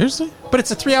 Seriously? but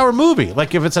it's a 3-hour movie.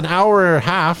 Like if it's an hour and a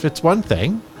half, it's one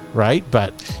thing, right?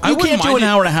 But You wouldn't can't do mind an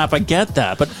it. hour and a half. I get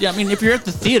that, but I mean, if you're at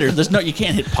the theater, you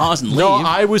can't hit pause and leave. no,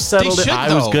 I was settled. They should,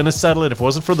 I was though. going to settle it. If it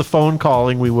wasn't for the phone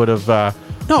calling, we would have.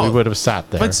 No. we would have sat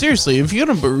there. But seriously, if you're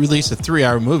going to release a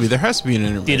 3-hour movie, there has to be an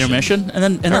intermission. the intermission, and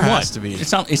then There what? has to be.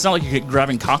 It's not like you're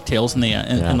grabbing cocktails in the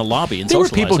in the lobby and There were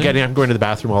socializing. people getting. I'm going to the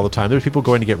bathroom all the time. There were people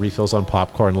going to get refills on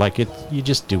popcorn. Like it, you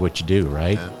just do what you do,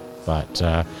 right? But Do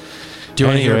you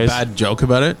want to hear a anyways, bad joke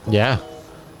about it? Yeah.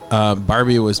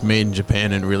 Barbie was made in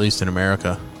Japan and released in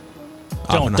America.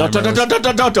 Don't.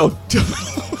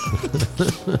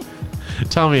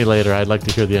 Tell me later. I'd like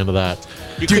to hear the end of that.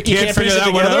 You can't piece figure it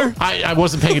that one together? out? I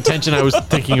wasn't paying attention. I was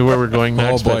thinking of where we're going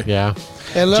next. boy. But yeah.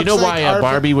 It Do you looks know like why our-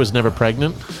 Barbie was never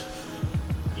pregnant?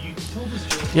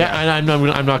 Yeah, and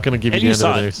I'm not going to give And you you the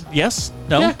saw end of it? this. Yes?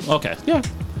 No? Yeah. Okay. Yeah.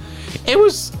 It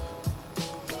was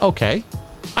okay.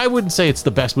 I wouldn't say it's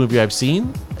the best movie I've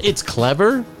seen. It's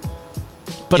clever.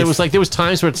 But it was like there was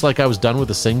times where it's like I was done with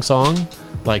the sing song.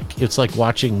 Like it's like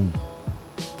watching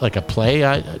like a play.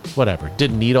 Whatever.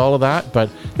 Didn't need all of that, but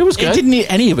it was good. It didn't need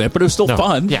any of it, but it was still No.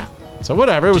 fun. Yeah. So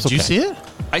whatever. It was Did you okay. see it?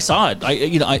 I saw it.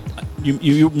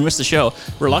 You missed the show.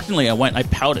 Reluctantly, I went. I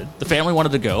pouted. The family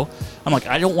wanted to go. I'm like,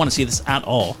 I don't want to see this at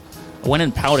all. I went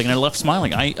in pouting and I left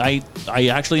smiling. I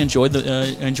actually enjoyed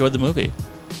the movie.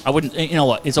 I wouldn't. You know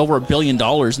what? It's over $1 billion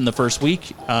in the first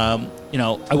week. I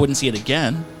wouldn't see it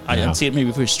again. I'd see it maybe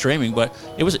if it was streaming, but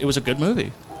it was a good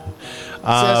movie.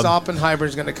 says Oppenheimer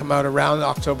is going to come out around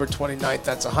October 29th.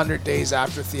 That's 100 days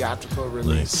after theatrical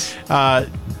release.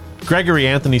 Gregory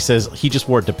Anthony says he just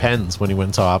wore Depends when he went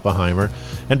and saw Oppenheimer.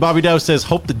 And Bobby Dow says,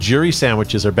 hope the jury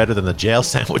sandwiches are better than the jail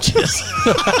sandwiches.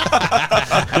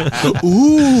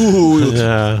 Ooh.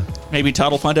 Yeah. Maybe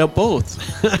Todd will find out both.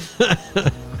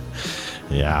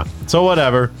 Yeah. So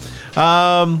whatever.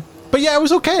 But yeah, it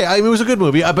was okay. I mean, it was a good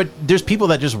movie. But there's people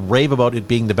that just rave about it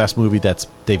being the best movie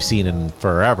they've seen in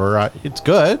forever. It's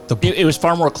good. It was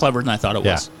far more clever than I thought it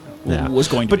was. Yeah. Was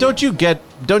going to But be.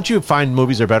 don't you find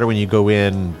movies are better when you go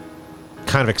in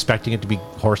kind of expecting it to be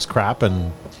horse crap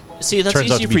and See, that's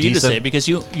turns out easy to be for you to decent? say because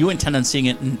you intend on seeing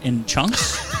it in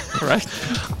chunks, correct?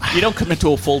 You don't commit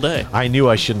to a full day. I knew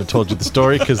I shouldn't have told you the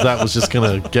story because that was just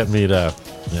going to get me to,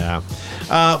 yeah.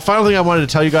 Final thing I wanted to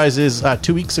tell you guys is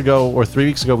 2 weeks ago or 3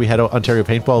 weeks ago, we had Ontario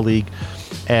Paintball League,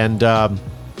 and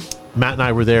Matt and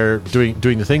I were there doing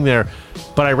the thing there,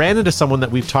 but I ran into someone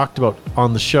that we've talked about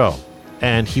on the show,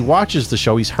 and he watches the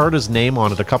show. He's heard his name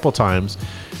on it a couple times,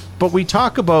 but we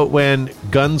talk about when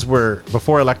guns were,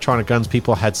 before electronic guns,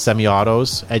 people had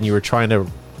semi-autos, and you were trying to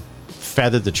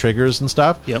feather the triggers and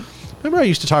stuff. Yep. Remember I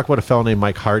used to talk about a fellow named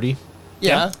Mike Hardy?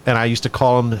 Yeah. And I used to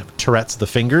call him Tourette's the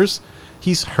Fingers.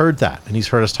 He's heard that, and he's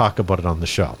heard us talk about it on the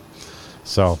show.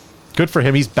 So, good for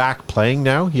him. He's back playing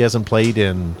now. He hasn't played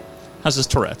in... How's his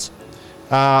Tourette's?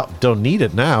 Don't need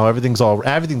it now. Everything's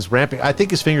ramping. I think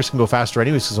his fingers can go faster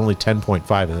anyways because only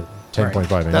 10.5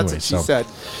 anyway. That's what she said.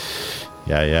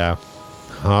 Yeah.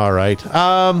 All right.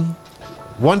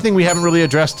 One thing we haven't really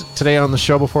addressed today on the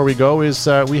show before we go is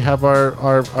we have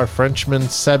our Frenchman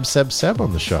Seb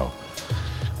on the show.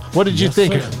 What did you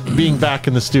think being back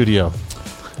in the studio?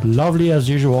 Lovely as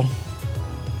usual.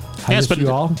 I It's miss you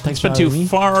all. been, Thanks it's been for having me.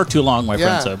 far too long, my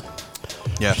friend said.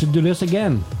 Yeah. Should do this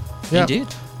again. Yeah. Indeed.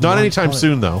 Not anytime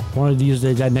soon, though. One of these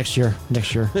days, next year.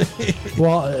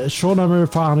 Well, show number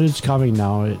 500 is coming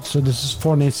now. So this is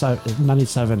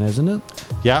 497, isn't it?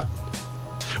 Yeah.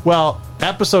 Well,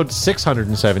 episode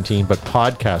 617, but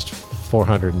podcast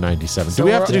 497. Do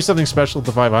we have to do something special at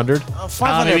the 500?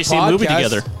 500 Maybe see a movie podcasts.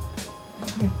 together.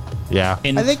 Yeah.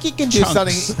 In I think you can do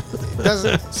chunks.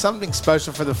 something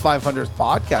special for the 500th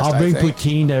podcast. I'll bring I think.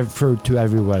 poutine to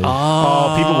everybody.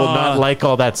 Oh, people will not like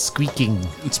all that squeaking.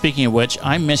 Speaking of which,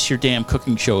 I miss your damn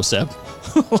cooking show, Seb.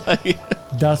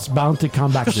 That's bound to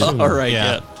come back soon. All right,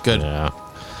 Yeah. Good. Yeah.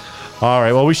 All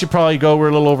right. Well, we should probably go. We're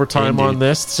a little over time Indeed. on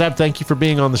this. Seb, thank you for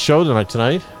being on the show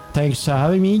tonight. Thanks for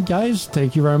having me, guys.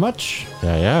 Thank you very much.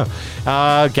 Yeah.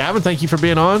 Gavin, thank you for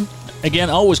being on.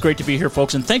 Again, always great to be here,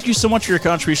 folks, and thank you so much for your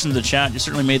contribution to the chat. You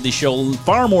certainly made the show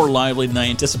far more lively than I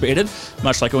anticipated,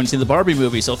 much like going to see the Barbie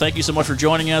movie. So thank you so much for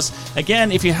joining us.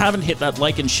 Again, if you haven't, hit that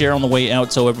like and share on the way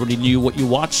out so everybody knew what you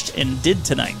watched and did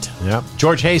tonight. Yeah.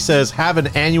 George Hay says, have an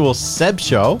annual Seb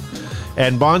show.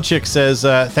 And Bonchik says,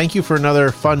 thank you for another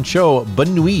fun show.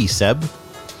 Bonne nuit, Seb.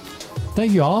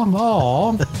 Thank you all.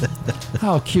 Oh,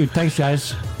 how cute. Thanks,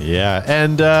 guys. Yeah.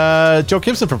 And Joe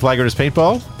Gibson from Flaggers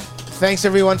Paintball. Thanks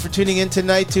everyone for tuning in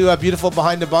tonight to Beautiful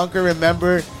Behind the Bunker.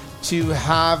 Remember to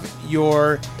have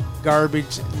your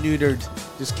garbage neutered.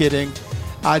 Just kidding.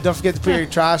 Don't forget to put your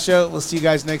trash out. We'll see you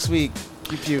guys next week.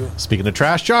 Keep you. Speaking of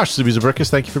trash, Josh Zubizabrickus,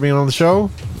 thank you for being on the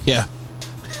show. Yeah.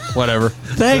 Whatever.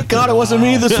 Thank God it wasn't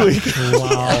me this week.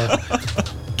 Wow.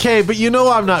 Okay, but you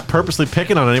know I'm not purposely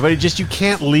picking on anybody. Just you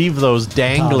can't leave those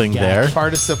dangling yeah. there.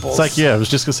 Participles. It's like, yeah, I was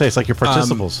just going to say, it's like your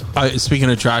participles. Speaking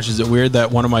of trash, is it weird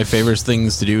that one of my favorite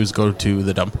things to do is go to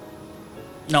the dump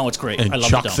No, it's great. and I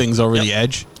love chuck the dump. things over Yep. the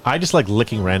edge? I just like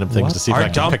licking random things What? to see if I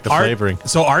can pick the flavoring.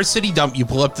 So our city dump, you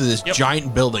pull up to this Yep.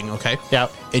 giant building, okay? Yeah.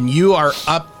 And you are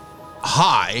up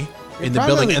high in the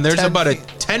probably building, and there's 10 about a feet.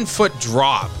 10-foot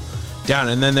drop down,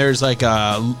 and then there's like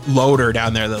a loader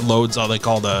down there that loads all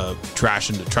the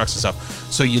trash into trucks and stuff.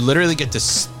 So you literally get to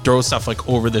throw stuff like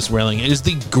over this railing. It is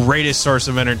the greatest source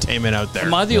of entertainment out there.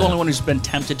 Am I the only one who's been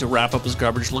tempted to wrap up his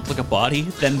garbage, look like a body,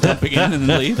 then dump again and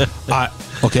then leave?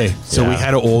 Okay, so we Yeah.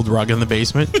 had an old rug in the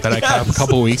basement that I cut up a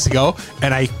couple of weeks ago,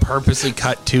 and I purposely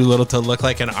cut too little to look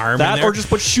like an arm in That there. or just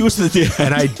put shoes in the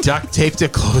And I duct taped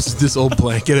it close to this old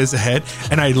blanket as a head,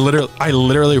 and I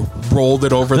literally rolled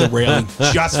it over the railing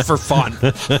just for fun.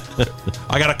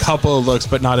 I got a couple of looks,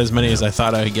 but not as many as I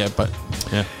thought I would get. But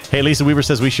yeah, Hey, Lisa Weaver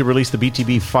says we should release the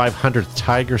BTB 500th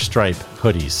Tiger Stripe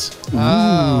hoodies.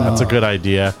 That's a good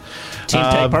idea. Team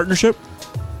tag partnership?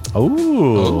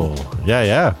 Oh, yeah.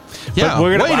 Yeah, But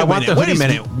wait a I want the minute, wait a hoodies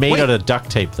minute. made Wait. out of duct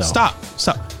tape, though. stop.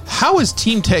 How is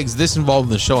Team Tags this involved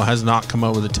in the show has not come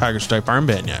out with a Tiger Stripe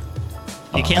armband yet?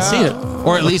 You can't see it.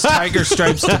 Or at least Tiger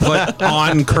Stripes to put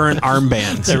on current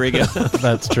armbands. There we go.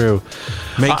 That's true.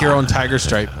 Make your own Tiger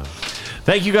Stripe.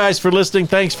 Thank you guys for listening.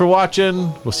 Thanks for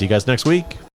watching. We'll see you guys next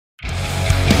week.